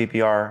in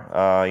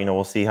non-PPR.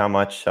 We'll see how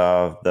much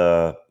of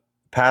the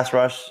pass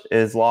rush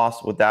is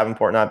lost with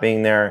Davenport not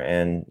being there.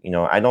 And,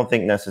 I don't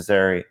think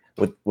necessary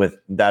with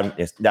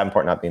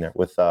Davenport not being there.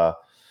 With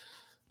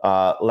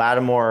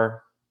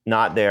Lattimore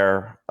not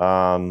there,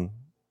 and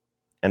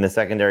the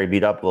secondary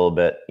beat up a little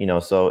bit,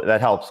 so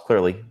that helps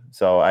clearly.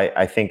 So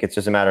I think it's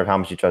just a matter of how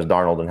much you trust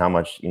Darnold and how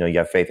much, you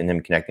have faith in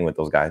him connecting with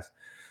those guys.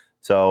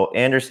 So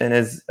Anderson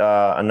is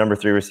a number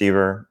 3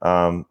 receiver.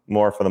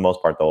 Moore, for the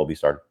most part, though, will be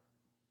started.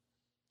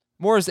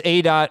 Moore's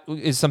ADOT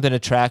is something to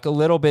track, a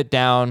little bit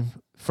down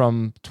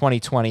from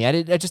 2020.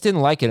 I just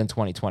didn't like it in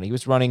 2020. He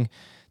was running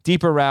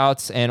deeper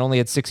routes and only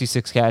had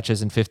 66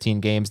 catches in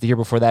 15 games. The year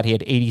before that, he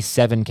had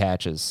 87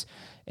 catches.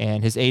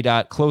 And his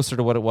ADOT closer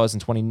to what it was in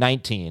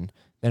 2019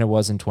 than it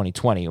was in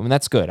 2020. I mean,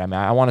 that's good. I mean,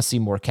 I want to see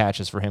more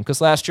catches for him, because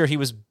last year he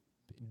was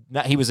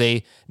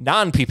a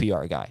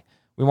non-PPR guy.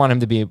 We want him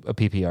to be a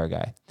PPR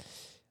guy.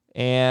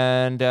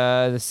 And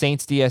the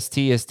Saints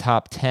DST is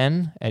top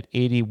 10 at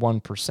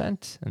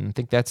 81%. And I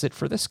think that's it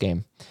for this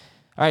game.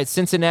 All right,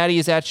 Cincinnati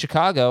is at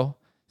Chicago.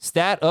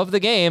 Stat of the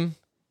game,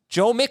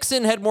 Joe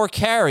Mixon had more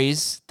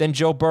carries than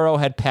Joe Burrow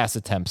had pass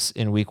attempts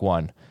in week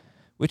 1,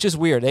 which is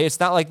weird. It's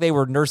not like they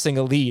were nursing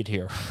a lead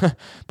here.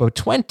 But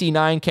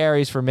 29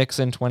 carries for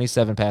Mixon,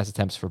 27 pass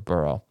attempts for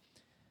Burrow.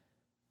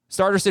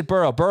 Starter sit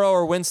Burrow. Burrow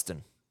or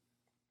Winston?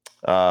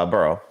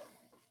 Burrow.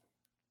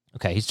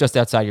 Okay, he's just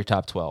outside your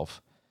top 12.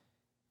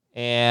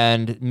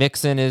 And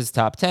Mixon is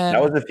top 10.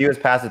 That was the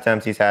fewest pass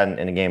attempts he's had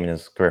in a game in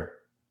his career.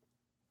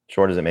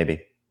 Short as it may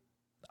be.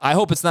 I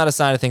hope it's not a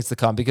sign of things to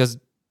come, because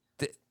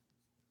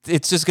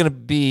it's just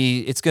going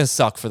to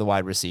suck for the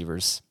wide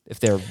receivers if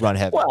they're run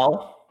heavy.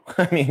 Well,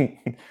 I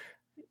mean,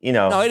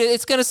 No,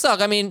 it's going to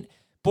suck. I mean,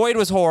 Boyd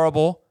was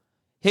horrible.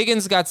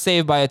 Higgins got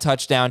saved by a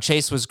touchdown.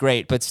 Chase was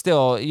great, but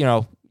still,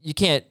 you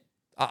can't.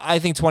 I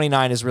think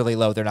 29 is really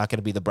low. They're not going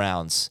to be the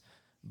Browns.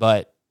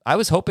 But I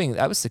was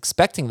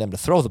expecting them to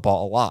throw the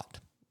ball a lot.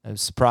 I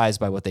was surprised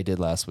by what they did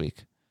last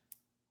week.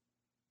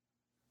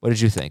 What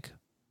did you think?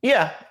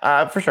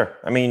 Yeah, for sure.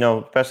 I mean,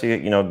 especially,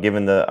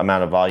 given the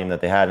amount of volume that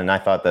they had, and I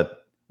thought that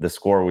the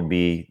score would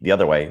be the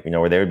other way,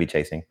 where they would be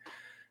chasing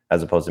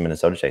as opposed to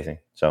Minnesota chasing.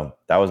 So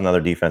that was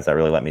another defense that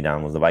really let me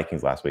down was the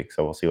Vikings last week.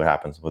 So we'll see what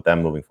happens with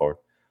them moving forward.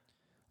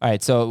 All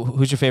right. So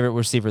who's your favorite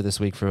receiver this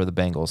week for the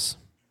Bengals?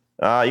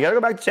 You got to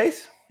go back to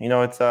Chase.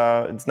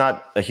 It's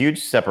not a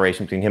huge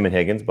separation between him and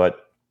Higgins,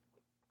 but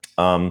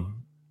the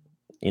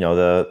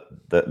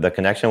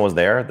connection was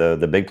there.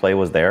 The big play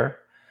was there.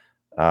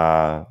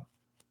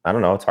 I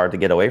don't know. It's hard to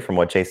get away from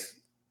what Chase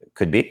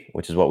could be,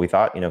 which is what we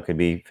thought, could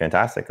be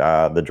fantastic.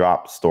 The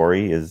drop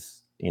story is,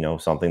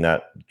 something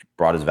that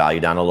brought his value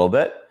down a little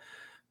bit,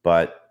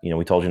 but,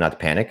 we told you not to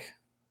panic,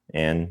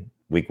 and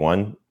week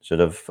one should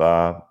have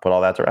put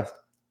all that to rest.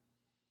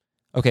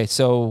 Okay.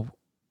 So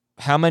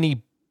how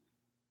many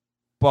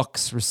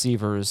Bucs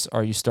receivers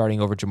are you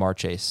starting over Ja'Marr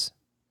Chase?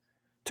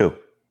 2.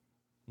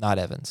 Not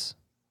Evans,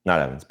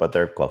 but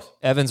they're close.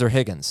 Evans or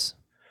Higgins?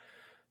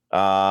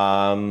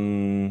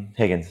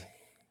 Higgins.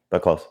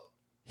 But close.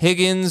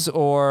 Higgins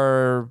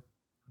or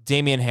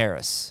Damian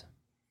Harris?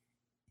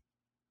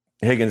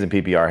 Higgins and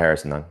PPR,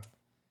 Harrison none.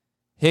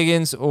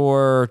 Higgins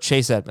or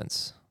Chase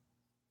Edmonds?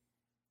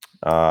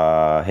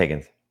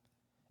 Higgins.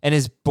 And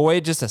is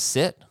Boyd just a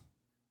sit?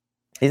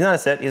 He's not a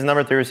sit. He's a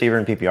number 3 receiver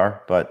in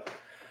PPR. But,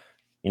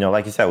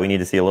 like you said, we need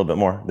to see a little bit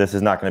more. This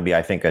is not going to be,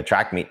 I think, a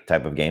track meet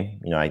type of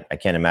game. I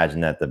can't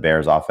imagine that the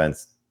Bears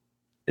offense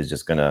is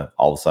just going to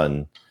all of a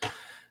sudden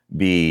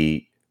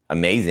be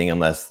amazing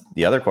unless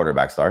the other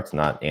quarterback starts,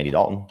 not Andy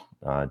Dalton.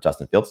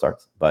 Justin Fields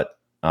starts. But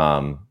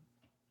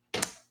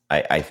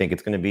I think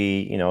it's going to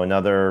be,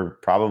 another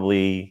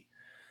probably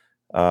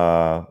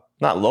not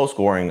low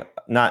scoring,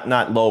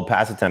 not low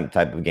pass attempt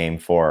type of game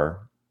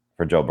for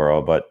Joe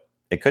Burrow, but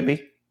it could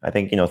be. I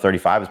think,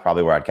 35 is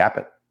probably where I'd cap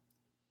it.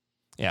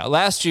 Yeah,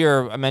 last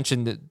year I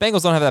mentioned that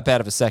Bengals don't have that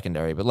bad of a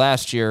secondary, but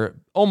last year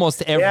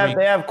almost every...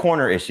 They have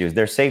corner issues.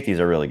 Their safeties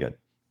are really good.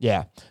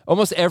 Yeah,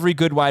 almost every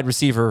good wide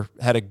receiver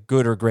had a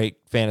good or great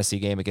fantasy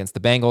game against the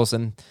Bengals,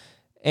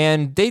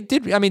 and they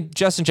did. I mean,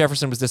 Justin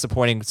Jefferson was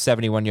disappointing,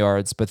 71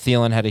 yards, but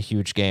Thielen had a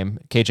huge game.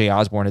 KJ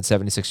Osborne had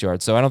 76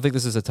 yards, so I don't think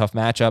this is a tough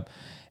matchup.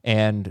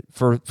 And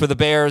for the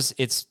Bears,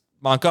 it's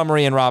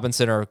Montgomery and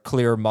Robinson are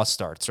clear must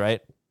starts,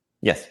 right?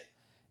 Yes.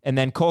 And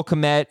then Cole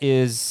Kmet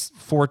is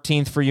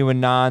 14th for you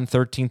in non,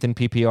 13th in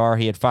PPR.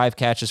 He had 5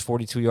 catches,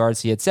 42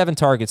 yards. He had 7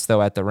 targets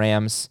though at the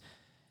Rams,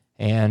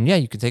 and yeah,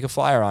 you can take a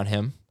flyer on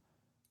him.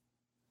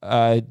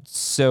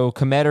 So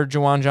Kmet or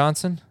Juwan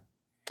Johnson?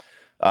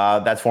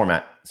 That's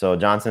format. So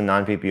Johnson,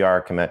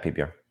 non-PPR, Kmet,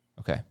 PPR.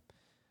 Okay.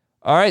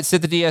 All right,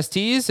 sit the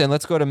DSTs, and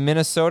let's go to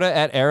Minnesota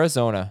at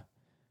Arizona.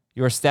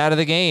 Your stat of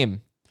the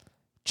game.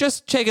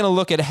 Just taking a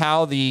look at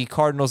how the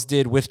Cardinals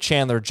did with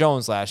Chandler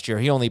Jones last year.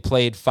 He only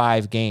played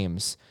 5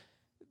 games.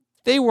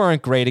 They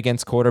weren't great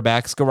against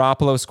quarterbacks.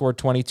 Garoppolo scored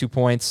 22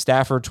 points,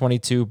 Stafford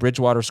 22,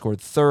 Bridgewater scored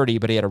 30,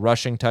 but he had a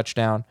rushing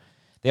touchdown.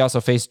 They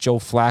also faced Joe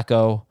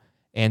Flacco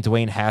and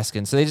Dwayne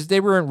Haskins. So they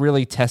weren't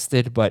really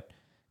tested, but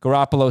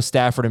Garoppolo,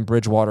 Stafford, and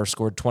Bridgewater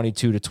scored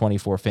 22 to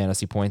 24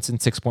 fantasy points in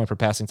 6-point per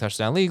passing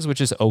touchdown leagues,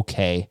 which is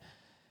okay.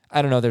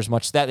 I don't know there's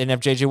much that. They didn't have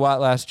J.J. Watt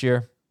last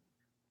year,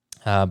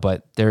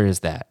 but there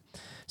is that.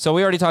 So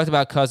we already talked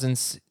about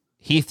Cousins.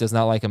 Heath does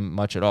not like him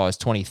much at all. He's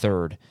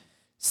 23rd.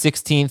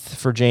 16th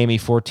for Jamie,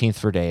 14th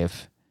for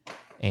Dave.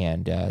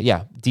 And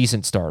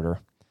decent starter.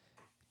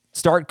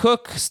 Start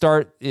Cook,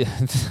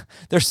 the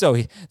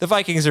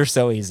Vikings are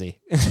so easy.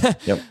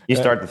 Yep. You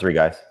start the 3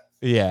 guys.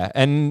 Yeah,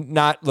 and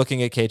not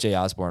looking at KJ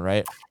Osborne,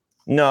 right?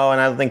 No,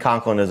 and I don't think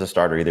Conklin is a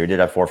starter either. He did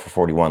have 4 for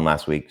 41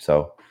 last week.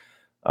 So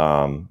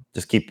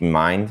just keep in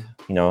mind,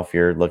 if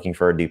you're looking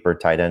for a deeper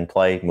tight end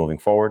play moving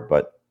forward,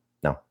 but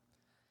no.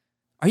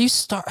 Are you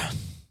starting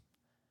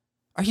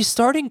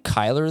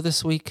Kyler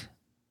this week?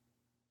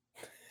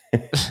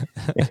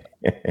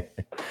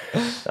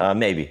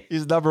 Maybe.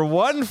 He's number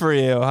 1 for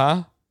you,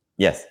 huh?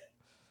 Yes.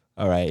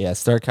 All right, yeah,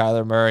 start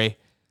Kyler Murray.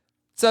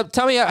 So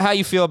tell me how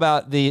you feel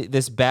about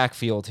this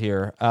backfield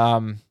here.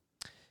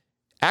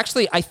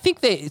 Actually, I think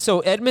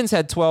Edmonds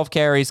had 12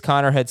 carries,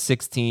 Connor had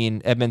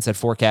 16. Edmonds had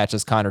 4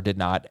 catches, Connor did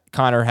not.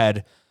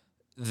 Connor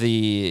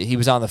he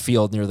was on the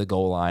field near the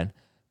goal line.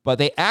 But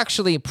they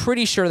actually,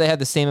 pretty sure they had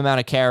the same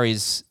amount of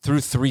carries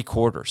through 3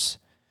 quarters.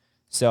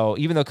 So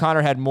even though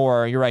Connor had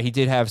more, you're right, he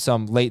did have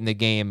some late in the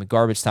game,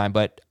 garbage time,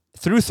 but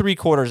through 3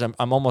 quarters, I'm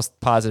almost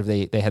positive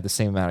they had the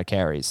same amount of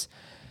carries.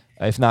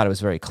 If not, it was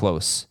very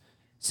close.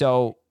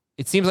 So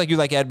it seems like you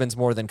like Edmonds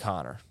more than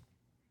Connor.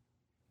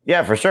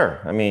 Yeah, for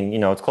sure. I mean,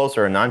 it's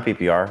closer in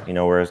non-PPR,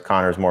 whereas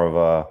Connor's more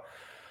of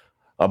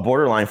a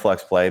borderline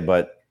flex play.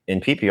 But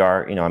in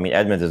PPR,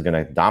 Edmonds is going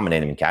to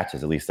dominate him in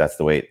catches. At least that's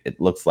the way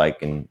it looks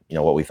like, and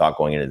what we thought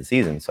going into the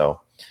season.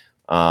 So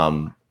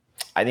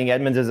I think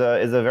Edmonds is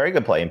a very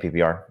good play in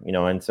PPR.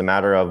 And it's a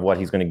matter of what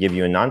he's going to give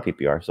you in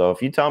non-PPR. So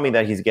if you tell me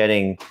that he's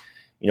getting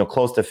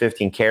close to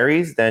 15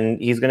 carries, then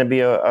he's going to be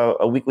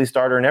a weekly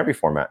starter in every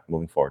format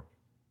moving forward.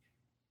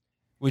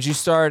 Would you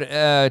start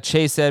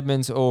Chase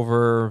Edmonds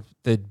over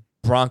the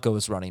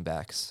Broncos running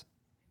backs?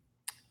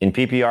 In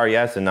PPR,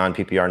 yes. In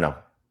non-PPR, no.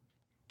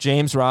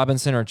 James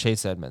Robinson or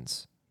Chase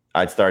Edmonds?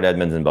 I'd start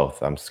Edmonds in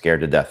both. I'm scared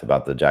to death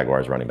about the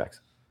Jaguars running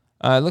backs.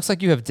 It looks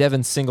like you have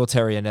Devin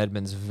Singletary and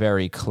Edmonds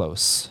very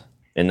close.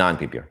 In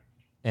non-PPR.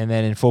 And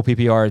then in full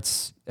PPR,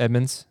 it's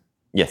Edmonds?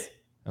 Yes.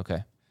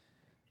 Okay.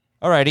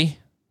 Alrighty.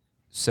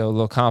 So a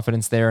little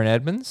confidence there in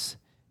Edmonds.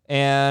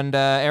 And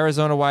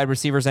Arizona wide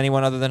receivers,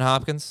 anyone other than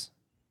Hopkins?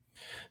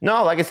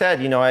 No, like I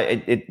said,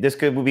 this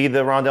could be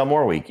the Rondale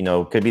Moore week.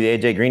 Could be the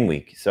AJ Green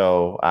week.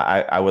 So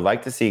I would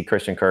like to see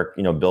Christian Kirk,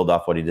 build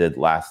off what he did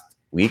last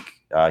week.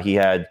 He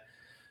had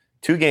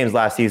 2 games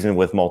last season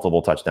with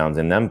multiple touchdowns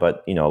in them,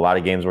 but a lot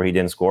of games where he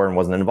didn't score and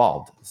wasn't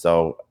involved.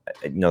 So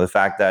the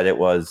fact that it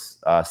was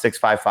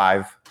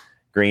 6-5-5,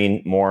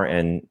 Green, Moore,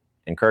 and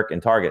Kirk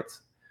in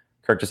targets,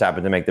 Kirk just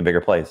happened to make the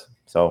bigger plays.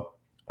 So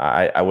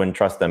I wouldn't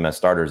trust them as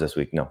starters this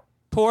week. No.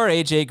 Poor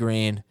AJ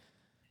Green.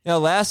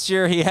 Last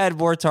year he had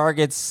more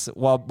targets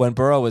when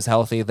Burrow was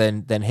healthy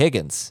than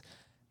Higgins,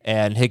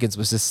 and Higgins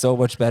was just so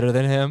much better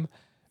than him.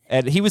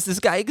 And he was this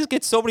guy. He could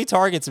get so many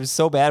targets. It was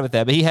so bad with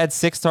that. But he had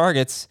 6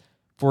 targets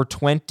for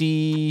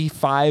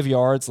 25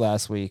 yards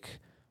last week,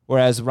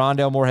 whereas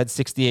Rondale Moore had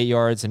 68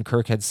 yards and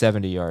Kirk had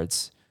 70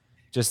 yards.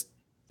 Just,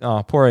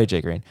 poor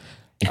AJ Green.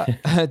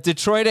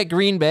 Detroit at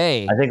Green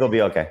Bay. I think it'll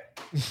be okay.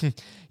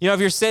 If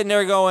you're sitting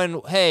there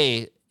going,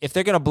 hey, if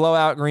they're going to blow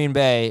out Green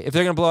Bay, if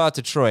they're going to blow out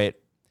Detroit,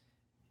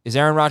 is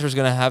Aaron Rodgers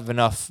going to have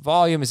enough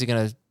volume? Is he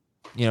going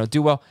to,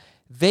 do well?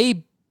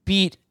 They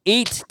beat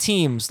 8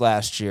 teams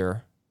last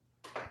year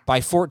by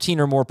 14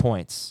 or more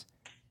points.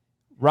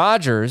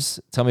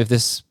 Rodgers, tell me if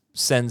this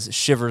sends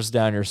shivers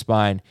down your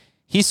spine.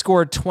 He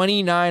scored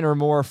 29 or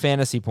more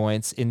fantasy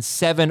points in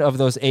 7 of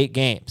those 8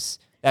 games.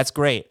 That's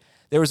great.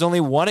 There was only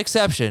one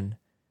exception,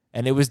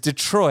 and it was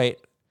Detroit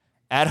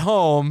at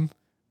home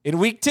in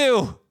week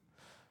 2.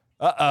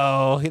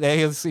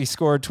 He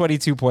scored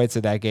 22 points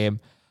in that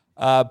game.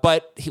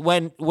 But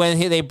when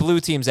they blew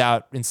teams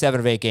out in 7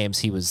 of 8 games,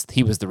 he was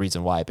the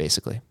reason why,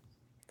 basically.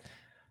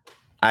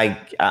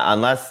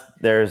 Unless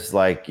there's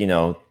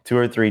 2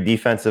 or 3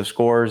 defensive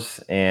scores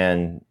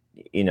and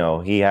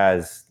he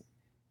has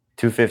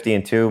 250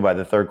 and 2 by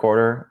the third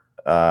quarter,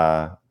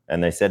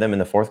 and they sit him in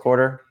the fourth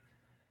quarter,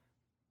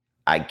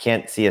 I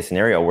can't see a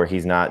scenario where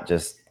he's not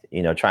just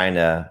trying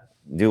to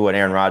do what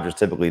Aaron Rodgers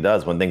typically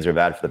does when things are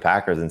bad for the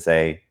Packers and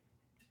say,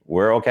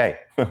 we're okay,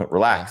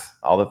 relax,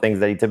 all the things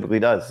that he typically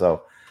does.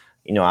 So,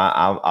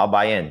 I'll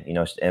buy in.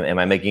 Am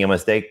I making a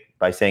mistake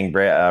by saying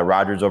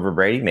Rodgers over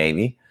Brady?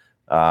 Maybe,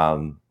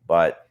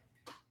 but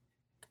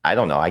I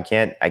don't know. I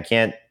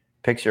can't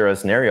picture a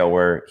scenario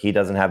where he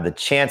doesn't have the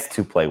chance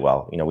to play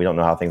well. We don't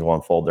know how things will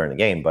unfold during the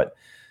game, but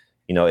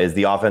is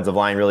the offensive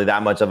line really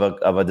that much of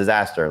a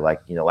disaster?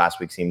 Like last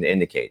week seemed to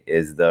indicate.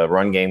 Is the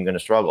run game going to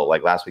struggle?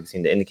 Like last week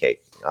seemed to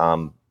indicate.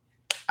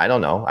 I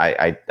don't know.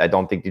 I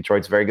don't think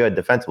Detroit's very good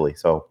defensively.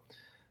 So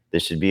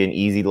this should be an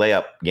easy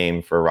layup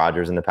game for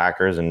Rodgers and the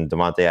Packers and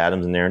Devontae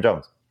Adams and Aaron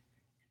Jones.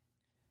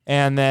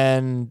 And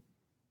then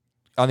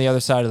on the other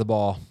side of the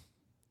ball,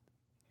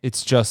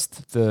 it's just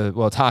it's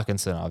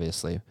Hockenson,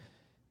 obviously.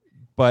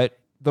 But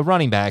the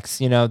running backs,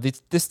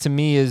 this to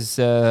me is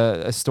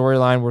a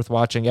storyline worth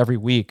watching every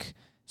week,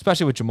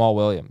 especially with Jamal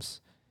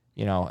Williams.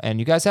 And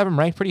you guys have him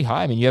ranked pretty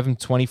high. I mean, you have him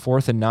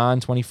 24th in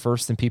non,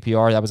 21st in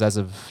PPR. That was as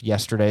of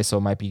yesterday, so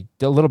it might be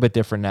a little bit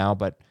different now,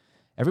 but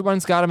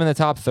everyone's got him in the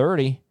top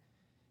 30.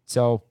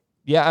 So,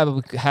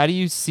 yeah, how do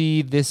you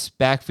see this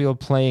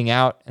backfield playing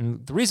out?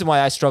 And the reason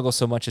why I struggle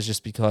so much is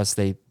just because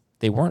they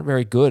weren't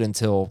very good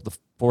until the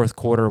fourth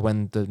quarter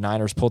when the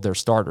Niners pulled their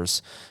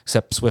starters,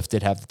 except Swift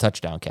did have the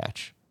touchdown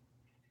catch.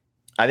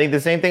 I think the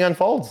same thing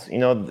unfolds. They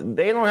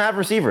don't have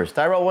receivers.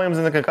 Tyrell Williams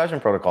in the concussion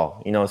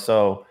protocol,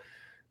 so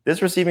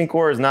this receiving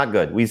core is not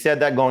good. We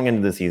said that going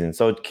into the season.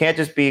 So it can't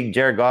just be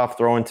Jared Goff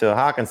throwing to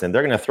Hockenson.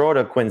 They're going to throw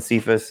to Quentin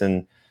Cephas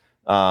and,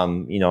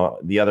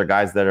 the other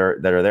guys that are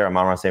there,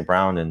 Amon-Ra St.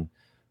 Brown. And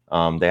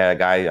they had a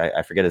guy,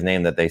 I forget his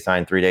name, that they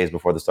signed 3 days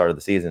before the start of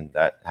the season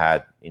that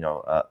had,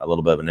 a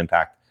little bit of an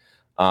impact.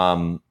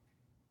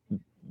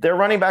 Their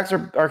running backs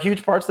are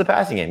huge parts of the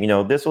passing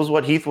game. This was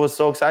what Heath was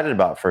so excited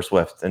about for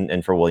Swift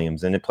and for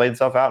Williams, and it played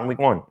itself out in week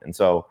 1. And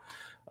so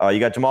you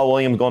got Jamal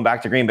Williams going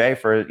back to Green Bay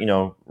for,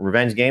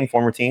 revenge game,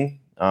 former team.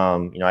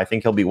 I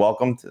think he'll be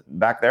welcomed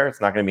back there.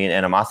 It's not going to be an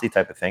animosity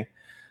type of thing.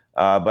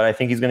 But I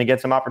think he's going to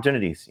get some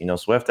opportunities.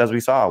 Swift, as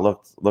we saw,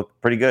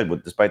 looked pretty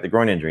good despite the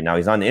groin injury. Now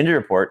he's on the injury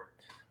report.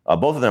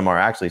 Both of them are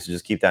actually, so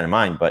just keep that in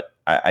mind. But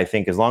I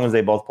think as long as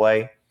they both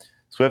play,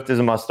 Swift is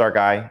a must-start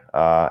guy,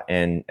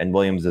 and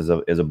Williams is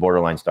a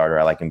borderline starter.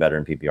 I like him better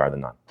in PPR than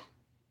not.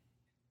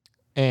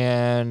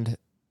 And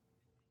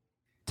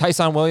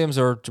Tyson Williams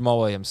or Jamal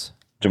Williams?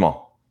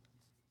 Jamal.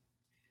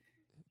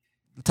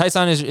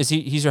 Tyson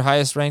he's your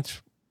highest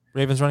ranked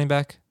Ravens running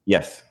back?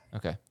 Yes.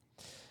 Okay.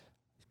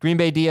 Green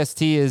Bay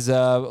DST is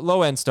a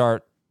low-end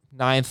start,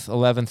 9th,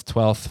 11th,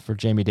 12th for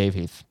Jamie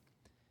Daveheath.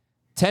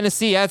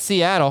 Tennessee at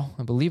Seattle.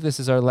 I believe this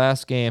is our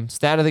last game.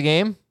 Stat of the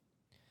game.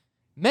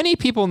 Many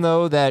people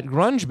know that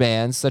grunge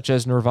bands such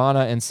as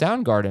Nirvana and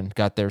Soundgarden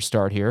got their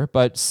start here,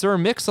 but Sir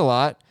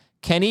Mix-a-Lot,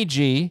 Kenny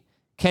G,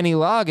 Kenny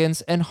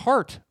Loggins, and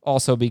Hart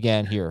also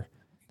began here.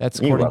 That's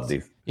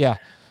according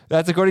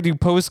that's according to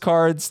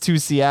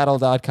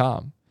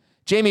postcards2seattle.com.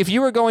 Jamie, if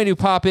you were going to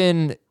pop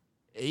in,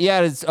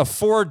 it's a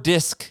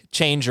 4-disc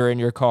changer in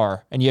your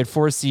car, and you had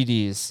 4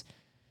 CDs.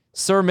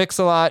 Sir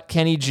Mix-a-Lot,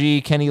 Kenny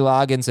G, Kenny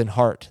Loggins, and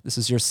Hart. This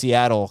is your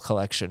Seattle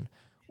collection.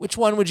 Which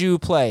one would you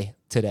play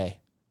today?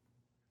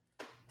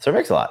 Sir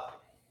Mix-a-Lot.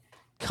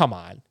 Come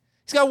on.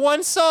 He's got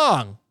one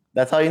song.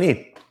 That's all you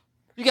need.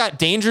 You got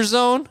Danger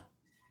Zone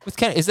with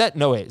Kenny. Is that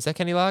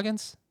Kenny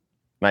Loggins?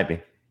 Might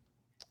be.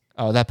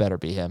 Oh, that better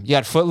be him. You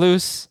got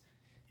Footloose.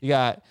 You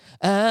got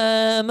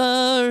I'm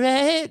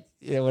alright.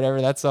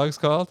 Whatever that song's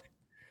called.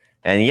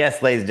 And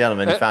yes, ladies and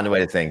gentlemen, he found a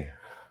way to sing.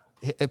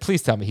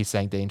 Please tell me he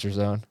sang Danger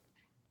Zone.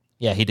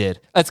 Yeah, he did.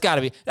 That's got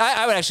to be.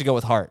 I would actually go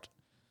with Hart.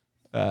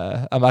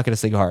 I'm not going to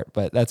sing Hart,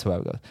 but that's who I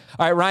would go with.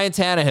 All right, Ryan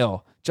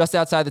Tannehill, just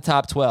outside the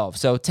top 12.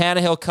 So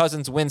Tannehill,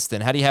 Cousins,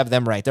 Winston. How do you have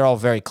them ranked? They're all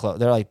very close.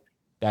 They're like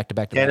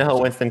back-to-back. Tannehill,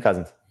 Winston,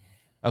 Cousins.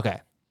 Okay.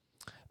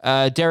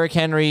 Derrick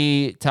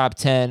Henry, top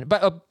 10.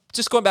 But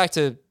just going back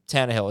to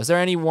Tannehill, is there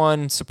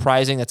anyone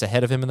surprising that's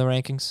ahead of him in the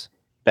rankings?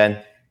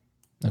 Ben.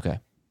 Okay.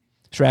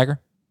 Schrager?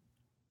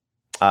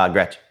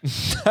 Gretsch.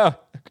 Seattle.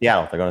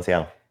 They're going to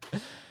Seattle.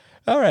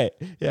 All right.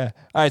 Yeah.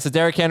 All right. So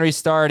Derrick Henry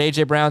start,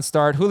 AJ Brown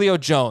start, Julio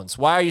Jones.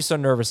 Why are you so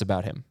nervous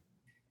about him?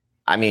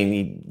 I mean,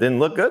 he didn't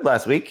look good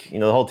last week. The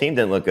whole team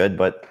didn't look good,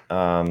 but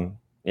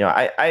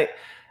I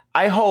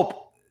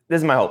hope, this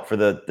is my hope for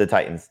the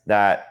Titans,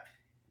 that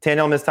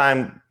Tannehill missed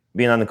time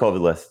being on the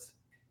COVID list.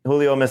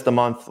 Julio missed a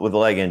month with a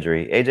leg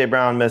injury. AJ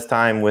Brown missed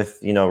time with,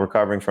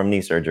 recovering from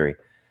knee surgery.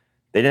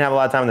 They didn't have a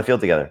lot of time in the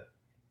field together.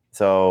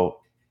 So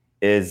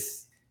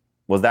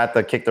was that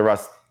the kick the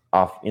rust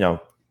off,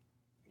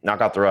 knock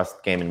out the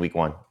rust game in week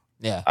 1?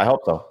 Yeah. I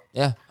hope so.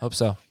 Yeah, hope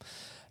so.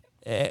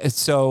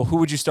 So who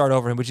would you start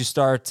over him? Would you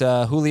start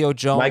Julio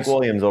Jones? Mike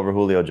Williams over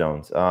Julio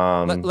Jones.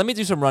 Let me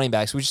do some running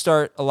backs. Would you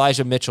start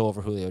Elijah Mitchell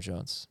over Julio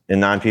Jones?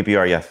 In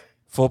non-PPR, yes.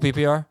 Full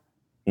PPR?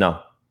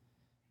 No.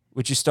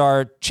 Would you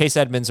start Chase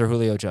Edmonds or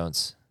Julio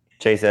Jones?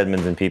 Chase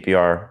Edmonds in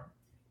PPR,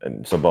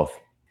 so both.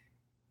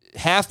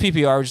 Half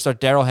PPR, would you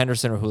start Darrell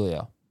Henderson or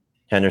Julio?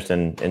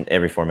 Henderson in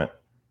every format.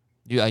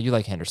 You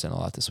like Henderson a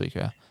lot this week,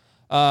 yeah.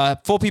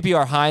 Full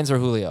PPR, Hines or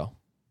Julio?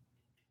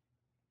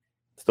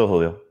 Still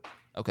Julio.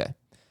 Okay.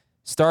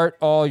 Start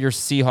all your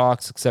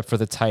Seahawks except for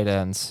the tight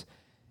ends.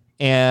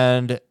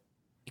 And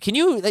can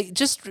you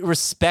just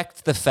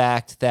respect the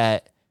fact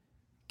that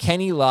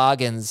Kenny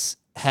Loggins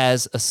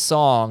has a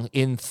song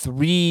in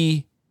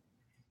 3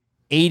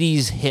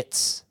 80s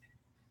hits,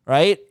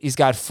 right? He's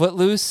got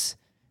Footloose.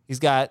 He's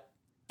got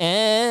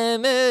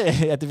at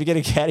the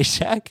beginning of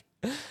Caddyshack.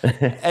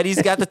 And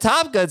he's got the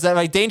Top Gun.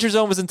 Like Danger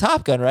Zone was in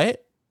Top Gun, right?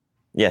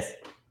 Yes.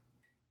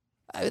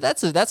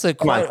 That's a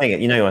come on, sing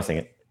it. You know you want to sing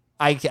it.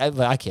 I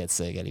can't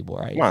sing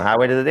anymore. Come on,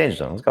 Highway to the Danger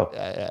Zone. Let's go.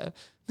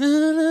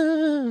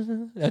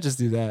 I'll just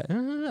do that.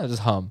 I'll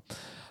just hum.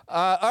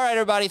 All right,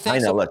 everybody.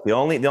 Thanks. I know. Look, the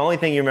only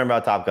thing you remember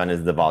about Top Gun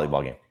is the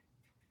volleyball game.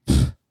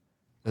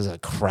 It's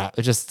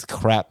just a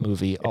crap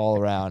movie all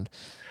around.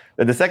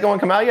 Did the second one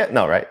come out yet?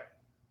 No, right?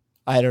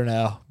 I don't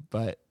know,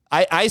 but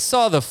I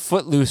saw the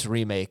Footloose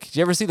remake. Did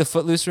you ever see the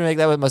Footloose remake?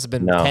 That must have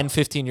been 10,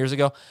 15 years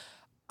ago.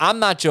 I'm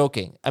not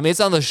joking. I mean, it's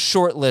on the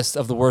short list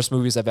of the worst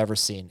movies I've ever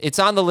seen. It's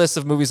on the list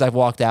of movies I've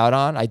walked out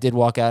on. I did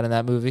walk out in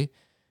that movie.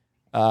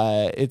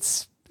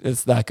 It's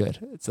not good.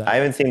 I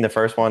haven't seen the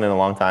first one in a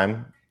long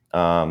time.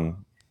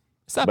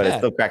 It's not bad. It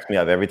still cracks me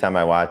up every time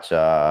I watch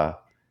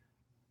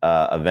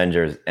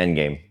Avengers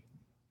Endgame.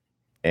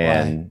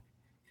 And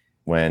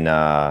when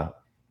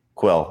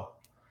Quill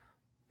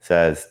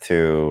says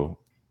to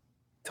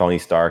Tony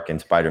Stark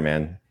and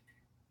Spider-Man,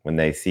 when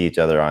they see each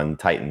other on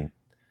Titan,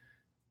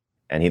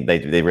 and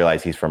they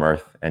realize he's from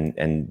Earth,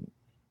 and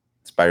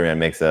Spider-Man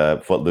makes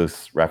a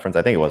Footloose reference.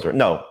 I think it was.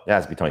 No, it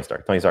has to be Tony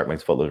Stark. Tony Stark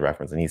makes a Footloose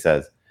reference, and he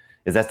says,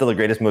 "Is that still the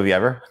greatest movie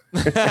ever?"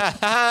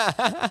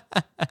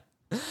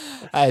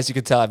 As you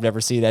can tell, I've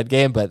never seen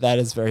Endgame, but that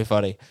is very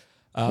funny.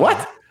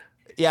 What?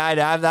 Yeah, I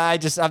know.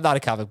 I'm not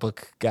a comic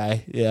book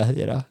guy.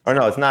 Yeah, Or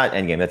no, it's not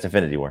Endgame. That's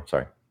Infinity War.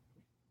 Sorry.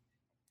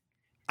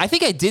 I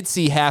think I did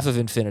see half of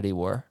Infinity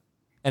War,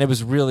 and it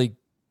was really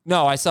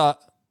I saw.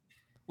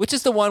 Which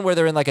is the one where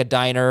they're in like a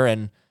diner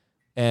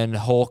and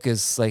Hulk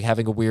is like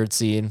having a weird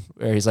scene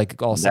where he's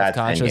like all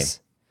self-conscious.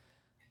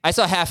 I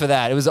saw half of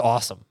that. It was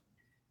awesome.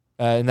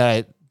 And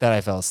then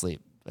I fell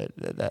asleep.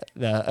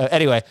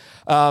 Anyway,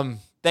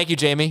 thank you,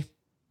 Jamie.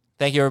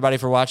 Thank you, everybody,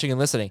 for watching and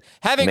listening.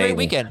 Have a great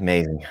weekend.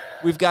 Amazing.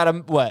 We've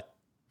got what?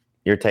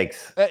 Your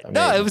takes.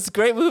 No, it was a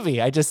great movie.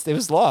 It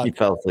was long. You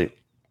fell asleep.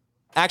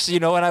 Actually, you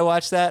know when I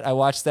watched that?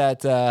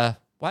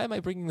 Why am I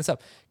bringing this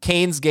up?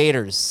 Canes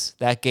Gators,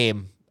 that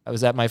game. I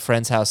was at my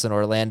friend's house in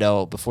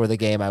Orlando before the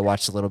game. I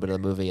watched a little bit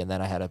of the movie, and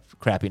then I had a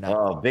crappy night.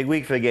 Oh, big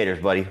week for the Gators,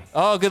 buddy.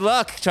 Oh, good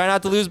luck. Try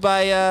not to lose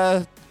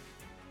by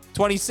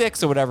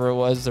 26 or whatever it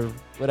was, or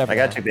whatever. I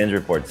got to check the injury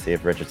report to see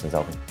if Richardson's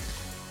healthy.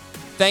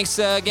 Thanks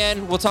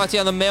again. We'll talk to you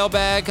on the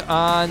mailbag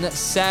on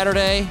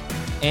Saturday,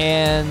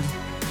 and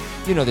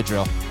you know the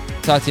drill.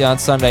 Talk to you on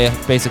Sunday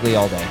basically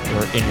all day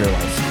or in your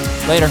life.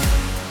 Later.